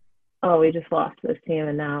 oh, we just lost this team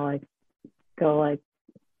and now, like, go, like,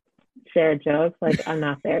 share jokes, like, I'm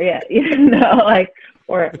not there yet, you know, like,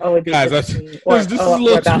 or, oh, we beat this team, or, oh,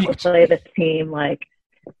 we're about to play this team, like,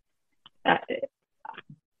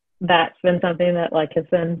 that's been something that like has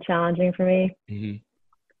been challenging for me, Mm-hmm.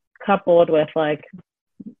 coupled with like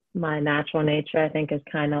my natural nature. I think is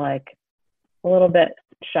kind of like a little bit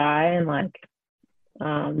shy and like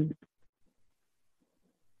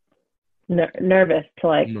nervous to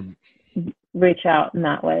like reach out in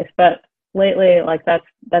that way. But lately, like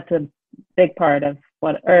that's a big part of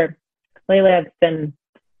lately I've been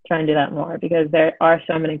trying to do that more because there are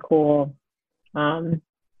so many cool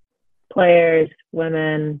players,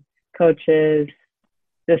 women, coaches,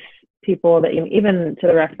 just people that even to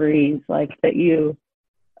the referees, like that you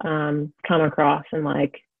come across, and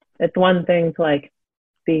like it's one thing to like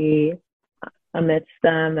be amidst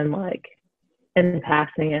them and like in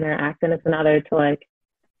passing interact, and it's another to like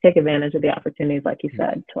take advantage of the opportunities, like you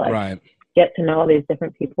said, to like get to know all these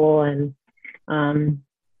different people and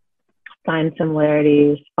find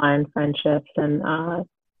similarities, find friendships, and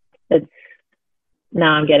it's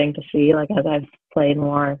now I'm getting to see, like as I've played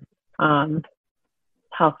more,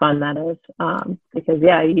 how fun that is, because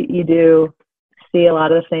yeah, you do see a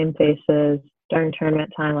lot of the same faces during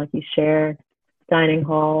tournament time. Like you share dining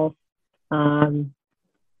halls, the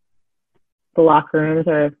locker rooms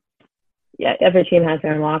are, yeah, every team has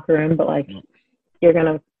their own locker room, but like you're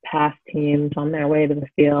gonna pass teams on their way to the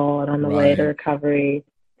field and on the way to recovery.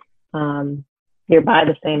 You're by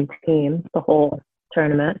the same team the whole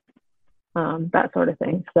tournament, that sort of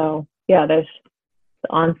thing. So yeah, there's the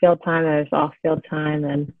on-field time, there's off-field time,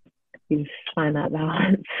 and you just find that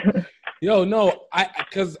balance.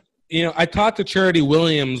 Because I talked to Charity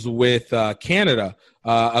Williams with Canada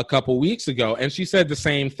a couple weeks ago, and she said the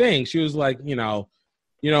same thing. She was like,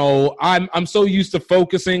 I'm so used to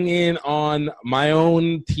focusing in on my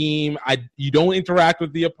own team. You don't interact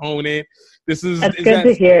with the opponent. That's good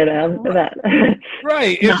to hear them.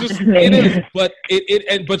 Right. It is. But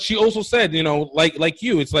but she also said, like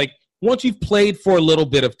you, it's like once you've played for a little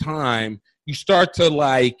bit of time, you start to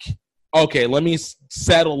like, okay, let me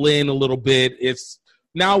settle in a little bit. It's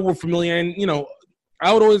now we're familiar, and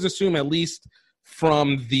I would always assume at least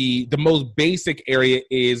from the most basic area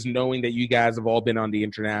is knowing that you guys have all been on the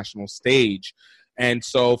international stage. And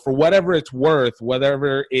so for whatever it's worth,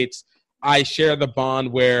 whatever it's, I share the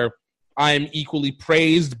bond where I'm equally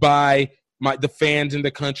praised by the fans in the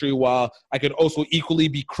country, while I could also equally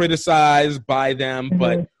be criticized by them. Mm-hmm.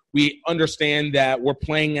 But we understand that we're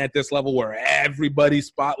playing at this level where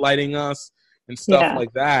everybody's spotlighting us and stuff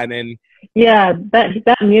like that. And yeah,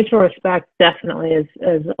 that mutual respect definitely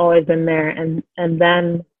has always been there. And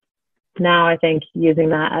then now I think using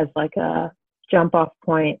that as like a jump off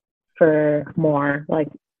point for more, like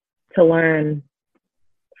to learn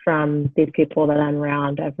from these people that I'm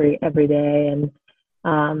around every day, and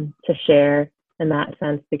to share in that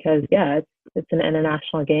sense, because yeah, it's an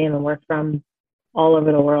international game and we're from all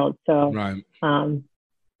over the world. So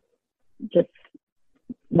just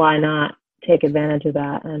why not take advantage of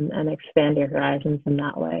that and expand your horizons in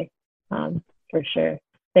that way, for sure. I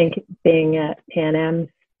think being at Pan Am's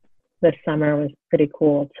this summer was pretty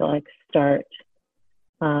cool to like start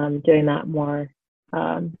doing that more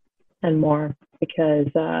and more, because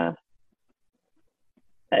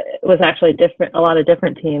it was actually a lot of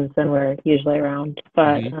different teams than we're usually around.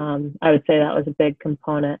 But I would say that was a big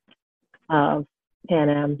component of Pan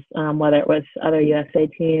Am's, whether it was other USA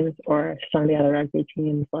teams or some of the other rugby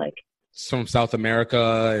teams, like from South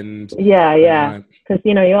America. And because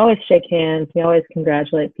you always shake hands, you always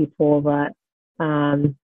congratulate people, but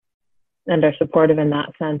and are supportive in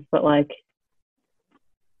that sense, but like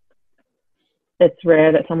it's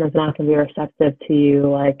rare that someone's not going to be receptive to you,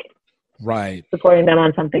 like supporting them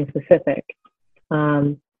on something specific.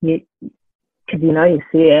 Because you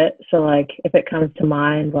see it, so like if it comes to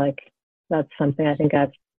mind, like that's something I think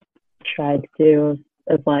I've tried to do,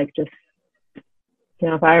 is like just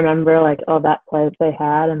if I remember like, oh, that play that they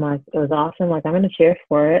had and like it was awesome, like I'm gonna cheer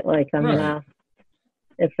for it. Like I'm gonna,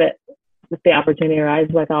 if the opportunity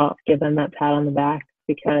arises, like I'll give them that pat on the back,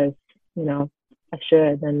 because I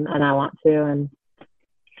should and I want to, and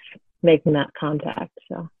making that contact.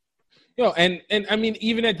 So and I mean,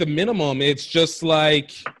 even at the minimum, it's just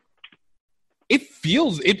like it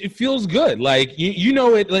feels good. Like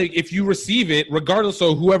it, like if you receive it, regardless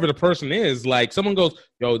of whoever the person is, like someone goes,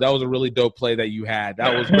 yo, that was a really dope play that you had.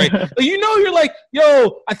 That was great. Like, you're like,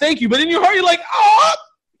 yo, I thank you. But in your heart, you're like, oh,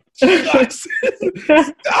 shucks.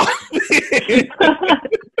 Stop it.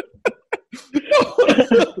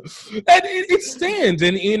 And it stands,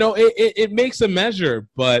 and it makes a measure.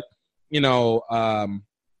 But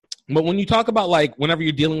but when you talk about like whenever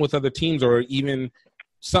you're dealing with other teams, or even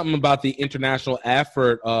something about the international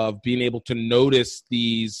effort of being able to notice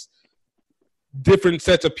these different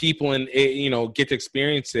sets of people and, get to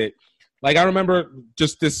experience it. Like, I remember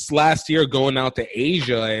just this last year going out to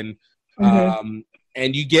Asia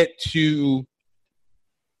and you get to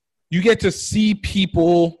see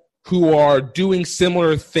people who are doing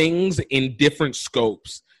similar things in different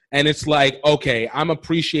scopes. And it's like, okay, I'm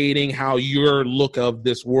appreciating how your look of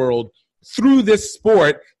this world through this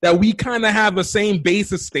sport that we kind of have the same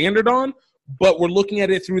basis standard on, but we're looking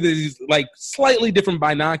at it through these like slightly different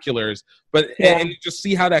binoculars. But and you just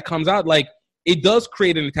see how that comes out. Like, it does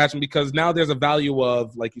create an attachment because now there's a value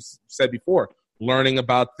of, like you said before, learning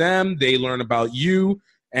about them. They learn about you,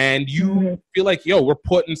 and you feel like, we're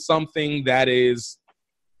putting something that is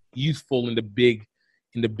useful in the big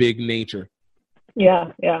nature.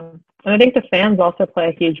 Yeah. And I think the fans also play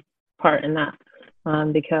a huge part in that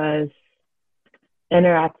because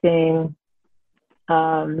interacting,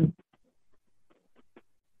 I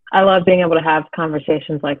love being able to have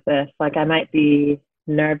conversations like this. Like, I might be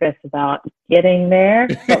nervous about getting there,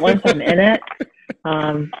 but once I'm in it,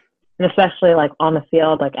 and especially like on the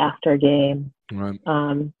field, like after a game, right.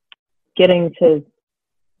 Getting to,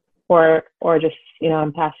 or just,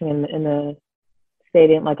 I'm passing in the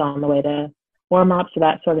stadium, like on the way to warm-ups or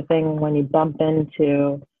that sort of thing, when you bump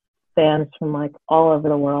into fans from like all over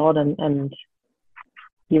the world and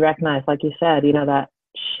you recognize, like you said, that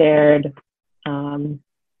shared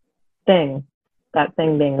thing, that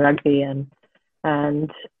thing being rugby,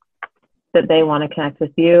 and that they want to connect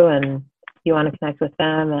with you and you want to connect with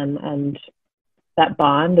them, and that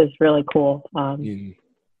bond is really cool.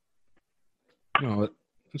 No,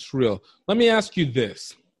 it's real. Let me ask you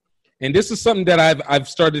this, and this is something that I've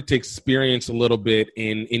started to experience a little bit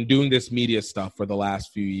in doing this media stuff for the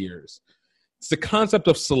last few years. It's the concept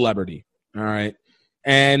of celebrity. All right.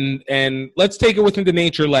 And let's take it within the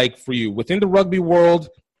nature, like for you, within the rugby world,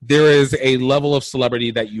 there is a level of celebrity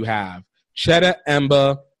that you have. Cheta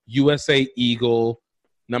Emba, USA Eagle,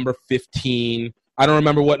 number 15. I don't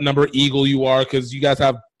remember what number Eagle you are because you guys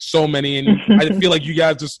have so many, and I feel like you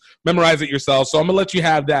guys just memorize it yourselves. So I'm going to let you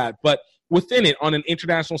have that. But within it, on an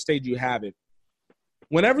international stage, you have it.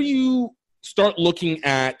 Whenever you start looking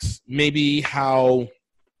at maybe how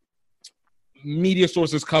media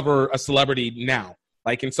sources cover a celebrity now,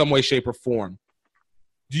 like in some way, shape, or form,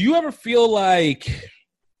 do you ever feel like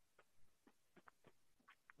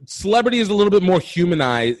celebrity is a little bit more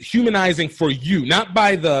humanizing for you, not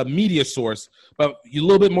by the media source, but a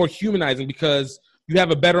little bit more humanizing because you have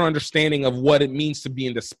a better understanding of what it means to be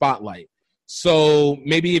in the spotlight? So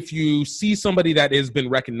maybe if you see somebody that has been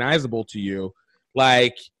recognizable to you,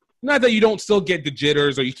 like, not that you don't still get the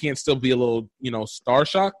jitters or you can't still be a little,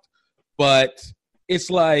 star-shocked, but it's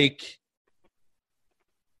like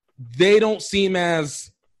they don't seem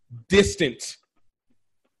as distant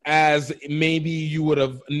as maybe you would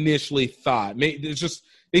have initially thought. It's just,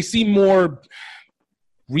 they seem more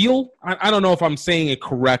real. I don't know if I'm saying it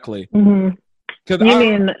correctly. You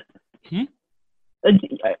mean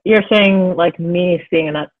you're saying like me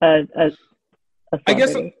seeing a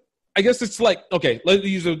celebrity? I guess it's like, okay, let's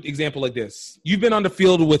use an example like this. You've been on the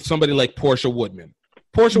field with somebody like Portia Woodman.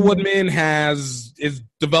 Portia Woodman is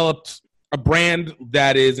developed a brand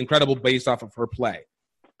that is incredible based off of her play.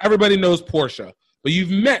 Everybody knows Portia, but you've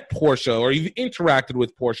met Portia or you've interacted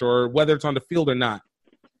with Portia, or whether it's on the field or not.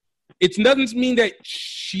 It doesn't mean that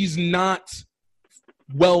she's not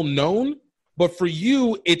well known, but for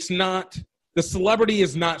you, it's not, the celebrity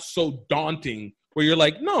is not so daunting where you're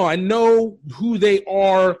like, no, I know who they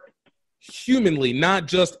are humanly, not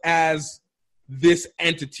just as this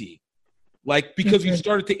entity. Like, because you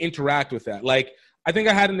started to interact with that. Like, I think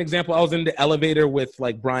I had an example. I was in the elevator with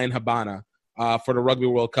like Brian Habana for the Rugby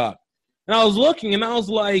World Cup. And I was looking and I was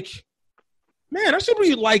like, man, I should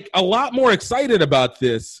be like a lot more excited about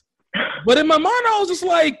this. But in my mind, I was just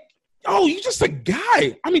like, oh, you're just a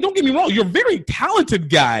guy. I mean, don't get me wrong. You're a very talented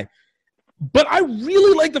guy. But I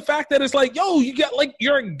really like the fact that it's like, yo, you got like,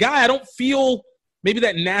 you're a guy. I don't feel maybe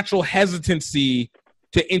that natural hesitancy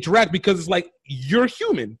to interact because it's like, you're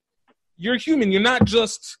human. You're human. You're not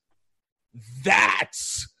just that.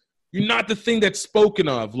 You're not the thing that's spoken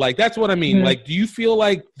of. Like, that's what I mean. Like, do you feel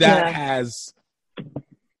like that has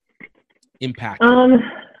impact?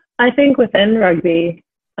 I think within rugby,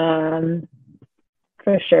 for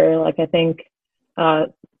sure. Like, I think,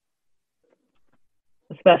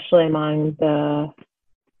 especially among the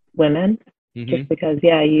women, just because,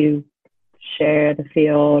 you share the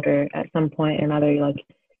field or at some point or another, like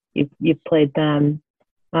you've played them.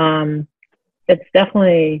 It's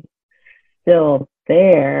definitely still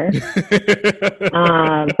there.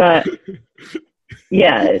 But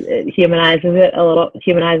yeah, it humanizes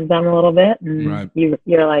them a little bit, and Right.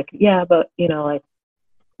 you're like, yeah, but like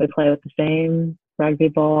we play with the same rugby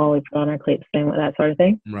ball, we put on our cleats, the same, that sort of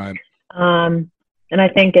thing. Right. And I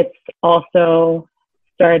think it's also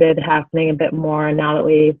started happening a bit more now that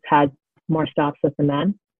we've had more stops with the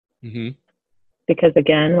men. Mm-hmm. Because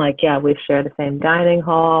again, like, yeah, we share the same dining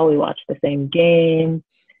hall, we watch the same game.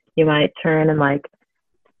 You might turn and like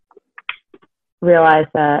realize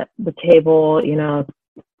that the table,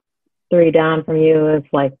 3 down from you is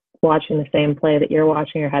like watching the same play that you're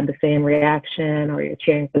watching, or had the same reaction, or you're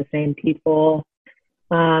cheering for the same people.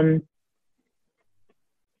 So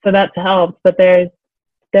that's helped, but there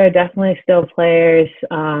are definitely still players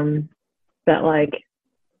that like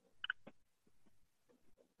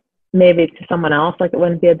maybe to someone else like it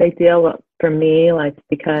wouldn't be a big deal, but for me, like,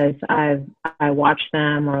 because I watch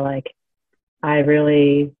them, or like I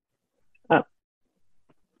really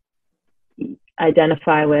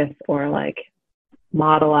identify with, or like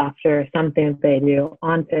model after something that they do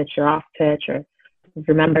on pitch or off pitch, or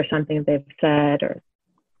remember something they've said, or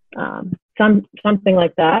something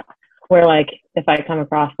like that, where like if I come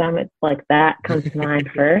across them, it's like that comes to mind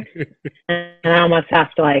first, and I almost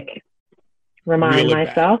have to like remind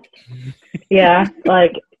myself, yeah,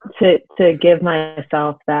 like to give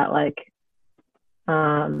myself that like,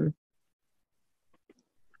 I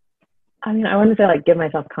mean, I wouldn't say like give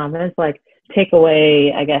myself confidence, like take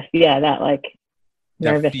away, I guess, yeah, that like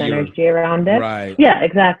nervous energy around it. Right. Yeah,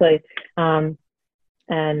 exactly.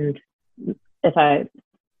 And if I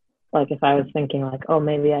was thinking like, oh,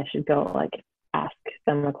 maybe I should go like ask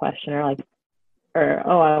them a question, or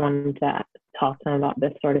oh, I wanted to talk to them about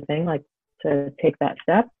this sort of thing, like to take that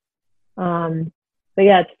step. But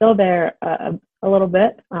yeah, it's still there a little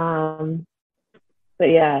bit. But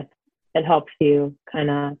yeah, it helps you kind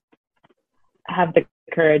of have the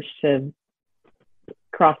courage to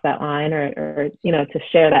cross that line, or to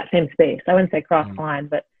share that same space. I wouldn't say cross the line,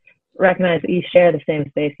 but recognize that you share the same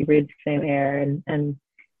space, you breathe the same air, and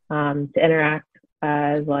to interact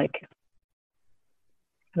as like,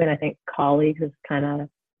 I mean, I think colleagues is kind of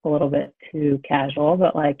a little bit too casual,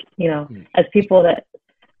 but like, as people that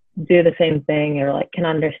do the same thing, or like can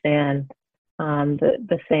understand the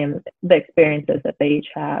experiences that they each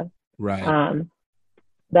have. Right.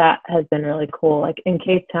 That has been really cool. Like in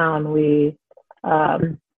Cape Town, we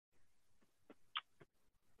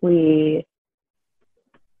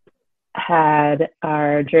had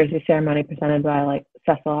our jersey ceremony presented by like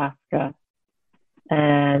Cecil Africa,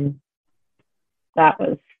 and that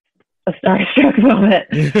was a starstruck moment.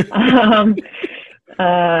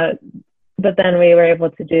 But then we were able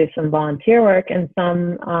to do some volunteer work, and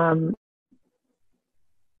some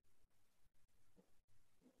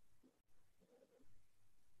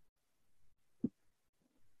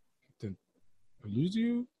Did I lose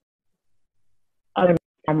you? other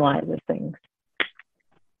normalizes things.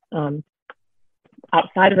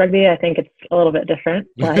 Outside of rugby, I think it's a little bit different.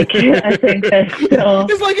 Like, I think there's still...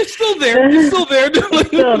 It's like it's still there. It's still there. It's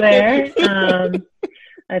still there.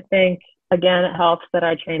 I think, again, it helps that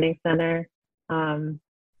our training center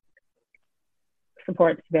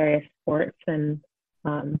supports various sports, and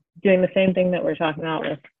doing the same thing that we're talking about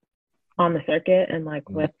with on the circuit, and like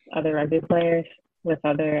with other rugby players, with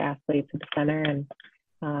other athletes at the center, and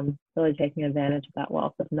really taking advantage of that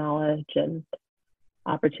wealth of knowledge and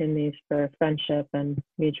opportunities for friendship and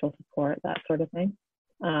mutual support, that sort of thing.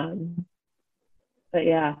 But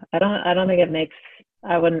yeah, I don't think it makes,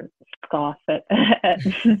 I wouldn't scoff at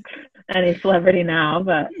any celebrity now,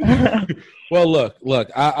 but well, look,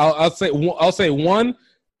 I'll say one,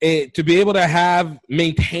 to be able to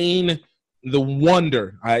maintain the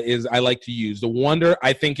wonder I like to use. The wonder,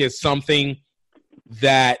 I think, is something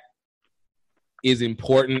that is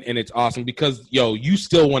important, and it's awesome because you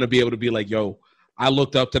still want to be able to be like, I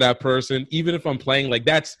looked up to that person, even if I'm playing. Like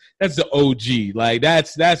that's the OG. Like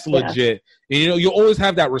that's legit. And, you always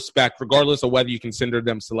have that respect, regardless of whether you consider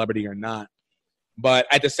them celebrity or not. But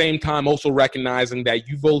at the same time, also recognizing that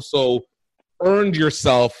you've also earned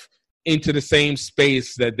yourself into the same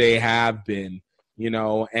space that they have been,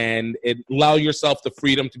 and allow yourself the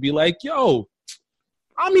freedom to be like,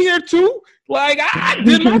 I'm here too. Like I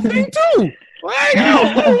did my thing too. Like,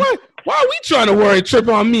 why are we trying to trip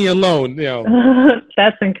on me alone?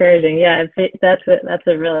 That's encouraging. Yeah, that's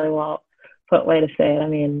a really well put way to say it. I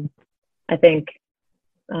mean, I think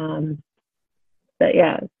that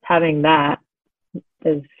having that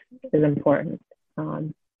is important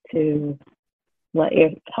to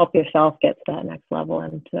help yourself get to that next level,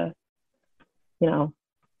 and to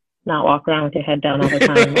not walk around with your head down all the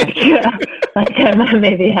time like I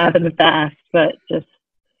maybe have in the past, but just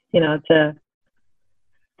to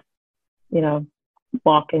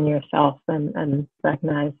walk in yourself and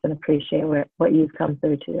recognize and appreciate what you've come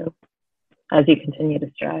through to as you continue to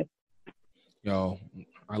strive. Yo,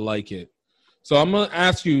 I like it. So I'm going to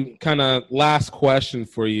ask you kind of last question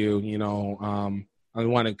for you, I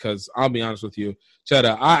wanted, because I'll be honest with you,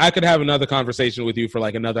 Cheta, I could have another conversation with you for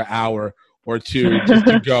like another hour or two just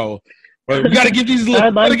to go. But we got to give these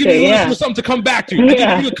listeners something to come back to. I need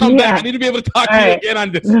you to come back. I need to be able to talk to you again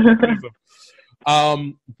on this.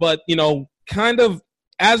 But, kind of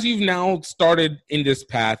as you've now started in this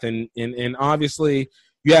path and obviously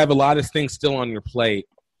you have a lot of things still on your plate,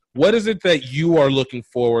 what is it that you are looking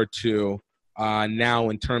forward to now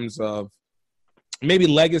in terms of, maybe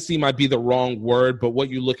legacy might be the wrong word, but what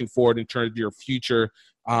you're looking forward in terms of your future,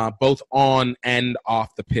 both on and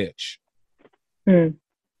off the pitch? I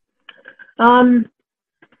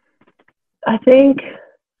think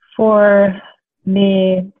for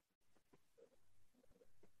me,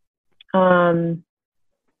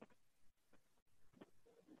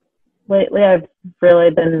 lately I've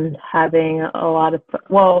really been having a lot of,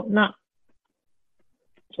 not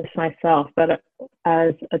just myself, but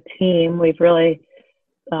as a team, we've really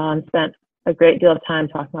spent a great deal of time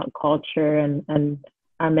talking about culture and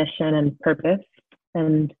our mission and purpose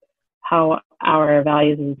and how our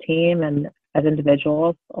values as a team and as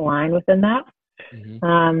individuals align within that. Mm-hmm.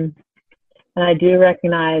 And I do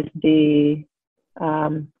recognize the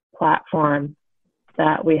platform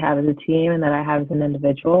that we have as a team and that I have as an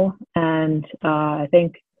individual. And I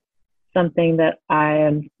think something that I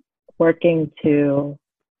am working to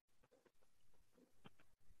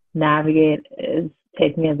navigate is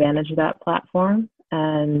taking advantage of that platform.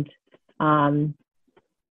 And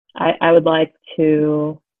I would like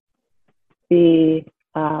to be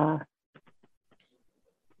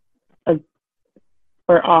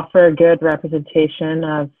or offer a good representation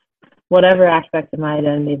of whatever aspect of my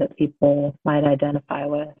identity that people might identify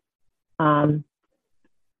with,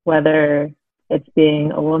 whether it's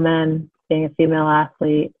being a woman, being a female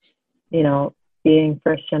athlete, being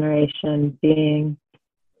first generation, being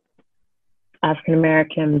African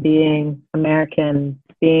American, being American,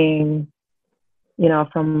 being,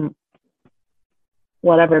 from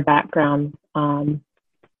whatever background. I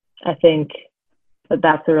think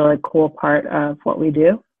that's a really cool part of what we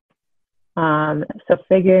do. So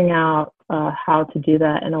figuring out how to do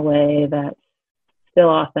that in a way that's still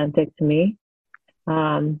authentic to me,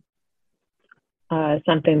 something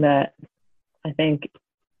that I think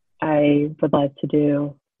I would like to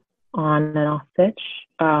do on and off pitch.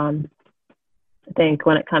 I think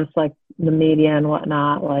when it comes to like the media and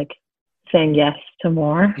whatnot, like saying yes to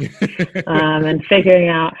more, and figuring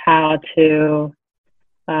out how to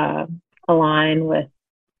align with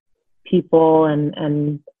people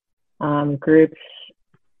and groups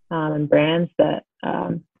and brands that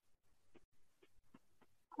I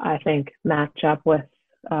think match up with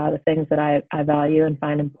the things that I value and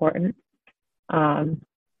find important, and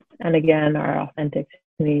again are authentic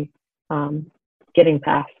to me, getting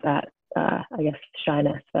past that I guess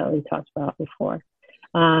shyness that we talked about before.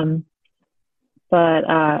 But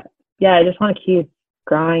I just want to keep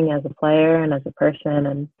growing as a player and as a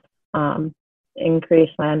person, and increase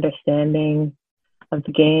my understanding of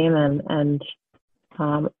the game and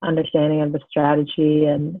understanding of the strategy,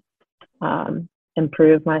 and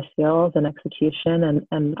improve my skills and execution.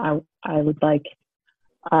 And I would like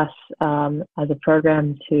us as a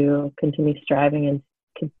program to continue striving and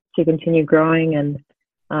to continue growing, and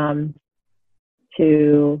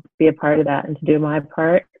to be a part of that and to do my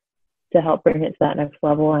part to help bring it to that next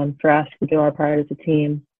level, and for us to do our part as a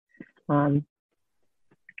team.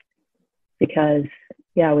 Because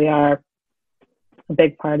we are a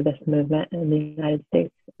big part of this movement in the United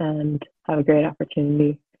States and have a great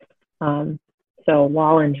opportunity. So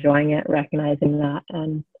while enjoying it, recognizing that,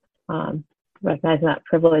 and recognizing that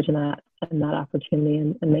privilege and that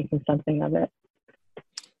opportunity, and making something of it.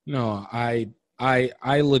 No, I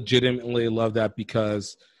legitimately love that,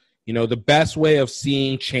 because the best way of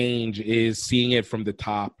seeing change is seeing it from the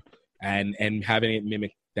top and having it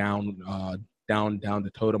mimic down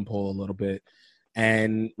the totem pole a little bit.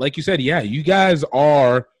 And like you said, you guys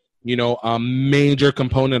are, a major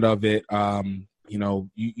component of it.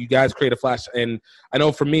 You guys create a flash. And I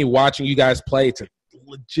know for me, watching you guys play, it's a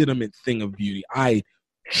legitimate thing of beauty. I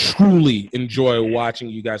truly enjoy watching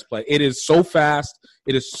you guys play. It is so fast.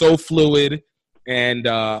 It is so fluid. And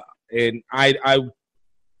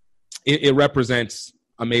it represents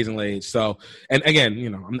amazingly. So, and again,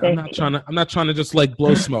 I'm not trying to just like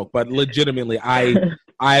blow smoke, but legitimately,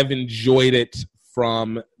 I've enjoyed it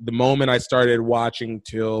from the moment I started watching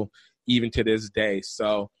till even to this day.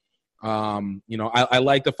 So, I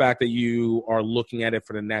like the fact that you are looking at it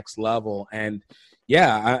for the next level. And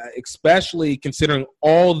especially considering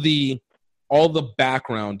all the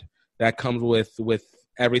background that comes with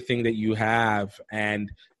everything that you have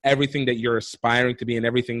and everything that you're aspiring to be and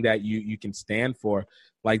everything that you can stand for.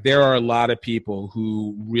 Like, there are a lot of people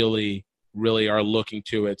who really, really are looking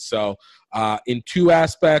to it. So in two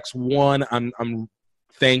aspects, one, I'm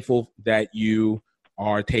thankful that you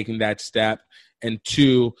are taking that step. And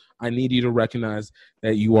two, I need you to recognize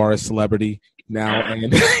that you are a celebrity now, and you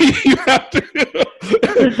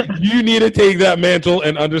need to take that mantle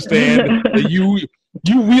and understand that you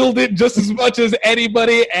wield it just as much as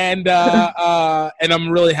anybody. And I'm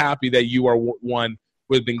really happy that you are one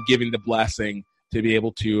who has been given the blessing to be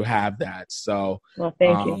able to have that. So, well,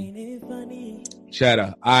 thank you,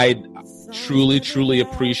 Cheta. I truly, truly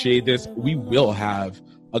appreciate this. We will have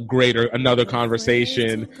another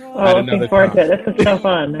conversation. Looking forward to it. This is so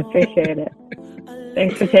fun. I appreciate it.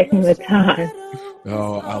 Thanks for taking the time.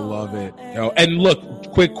 Oh, I love it. And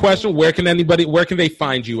look, quick question: where can they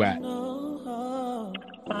find you at?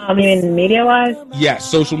 You mean media-wise? Yes,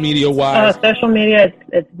 social media-wise. Social media,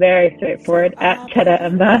 it's very straightforward. At Cheta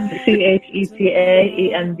Emba,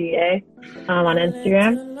 CHETAEMBA, on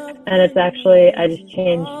Instagram. And it's actually, I just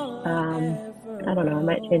changed, I don't know, I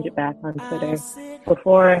might change it back on Twitter.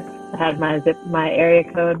 Before, I had my area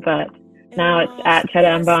code, but now it's at Cheta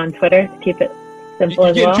Emba on Twitter to keep it simple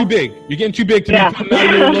as well. You're getting too big to be putting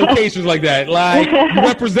out your locations like that. Like, you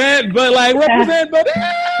represent, but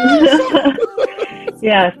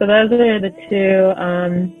Yeah, so those are the two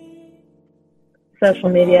social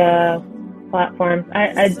media platforms.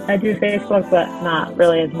 I do Facebook, but not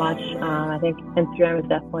really as much. I think Instagram is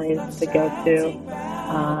definitely the go-to.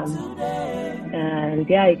 And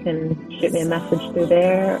yeah, you can shoot me a message through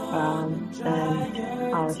there, and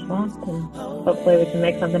I'll respond, and hopefully we can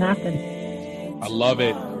make something happen. I love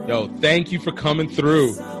it. Yo, thank you for coming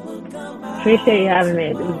through. Appreciate you having me.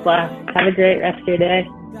 It was a blast. Have a great rest of your day.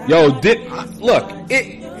 Yo,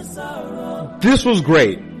 this was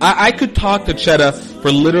great. I could talk to Cheta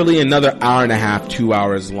for literally another hour and a half, 2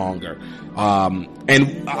 hours longer. And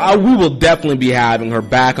we will definitely be having her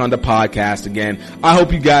back on the podcast again. I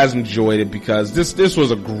hope you guys enjoyed it, because this was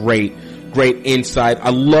a great insight. I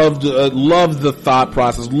loved the thought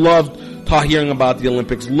process, loved hearing about the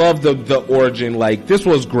Olympics, loved the origin. Like, this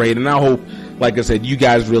was great, and I hope, like I said, you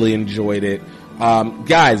guys really enjoyed it.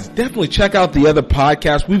 Guys, definitely check out the other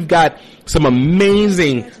podcasts. We've got some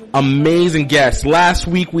amazing guests. Last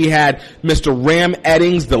week we had Mr. Ram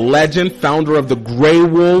Eddings, the legend, founder of the Grey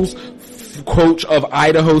Wolves, coach of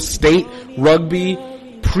Idaho State Rugby.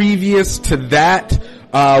 Previous to that,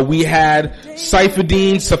 we had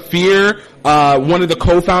Saifuddin Safir, one of the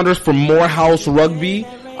co-founders for Morehouse Rugby.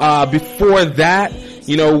 Before that,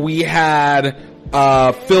 we had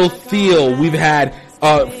Phil Thiel. We've had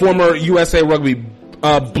former USA Rugby,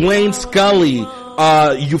 Blaine Scully,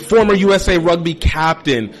 former USA Rugby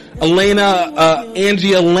captain,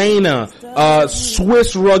 Angie Elena,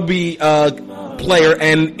 Swiss Rugby player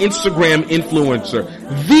and Instagram influencer,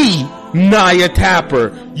 the Naya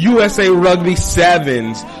Tapper, USA Rugby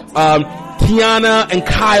Sevens, Tiana and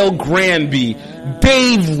Kyle Granby,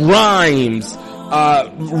 Dave Rhymes,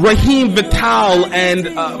 Raheem Vital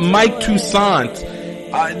and Mike Toussaint.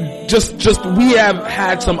 We have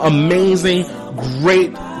had some amazing,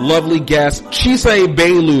 great, lovely guests. Chisa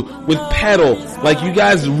Ebelu with Pedal. Like, you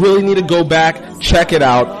guys really need to go back, check it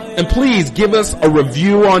out. And please give us a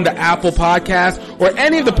review on the Apple Podcast or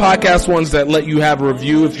any of the podcast ones that let you have a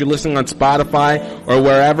review if you're listening on Spotify or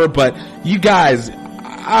wherever. But you guys,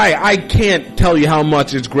 I can't tell you how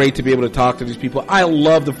much it's great to be able to talk to these people. I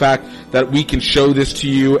love the fact that we can show this to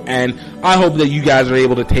you, and I hope that you guys are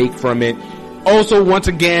able to take from it. Also, once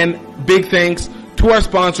again, big thanks to our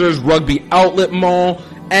sponsors, Rugby Outlet Mall,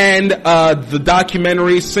 and the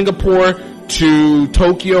documentary Singapore to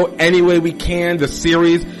Tokyo, Any Way We Can, the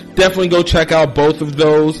series. Definitely go check out both of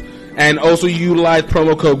those. And also utilize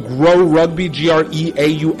promo code GROWRUGBY,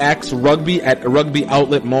 GREAUX, Rugby at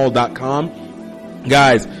rugbyoutletmall.com.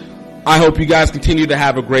 Guys, I hope you guys continue to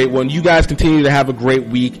have a great one. You guys continue to have a great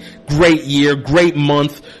week, great year, great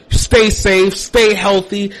month. Stay safe, stay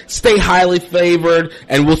healthy, stay highly favored,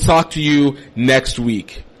 and we'll talk to you next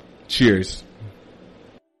week. Cheers.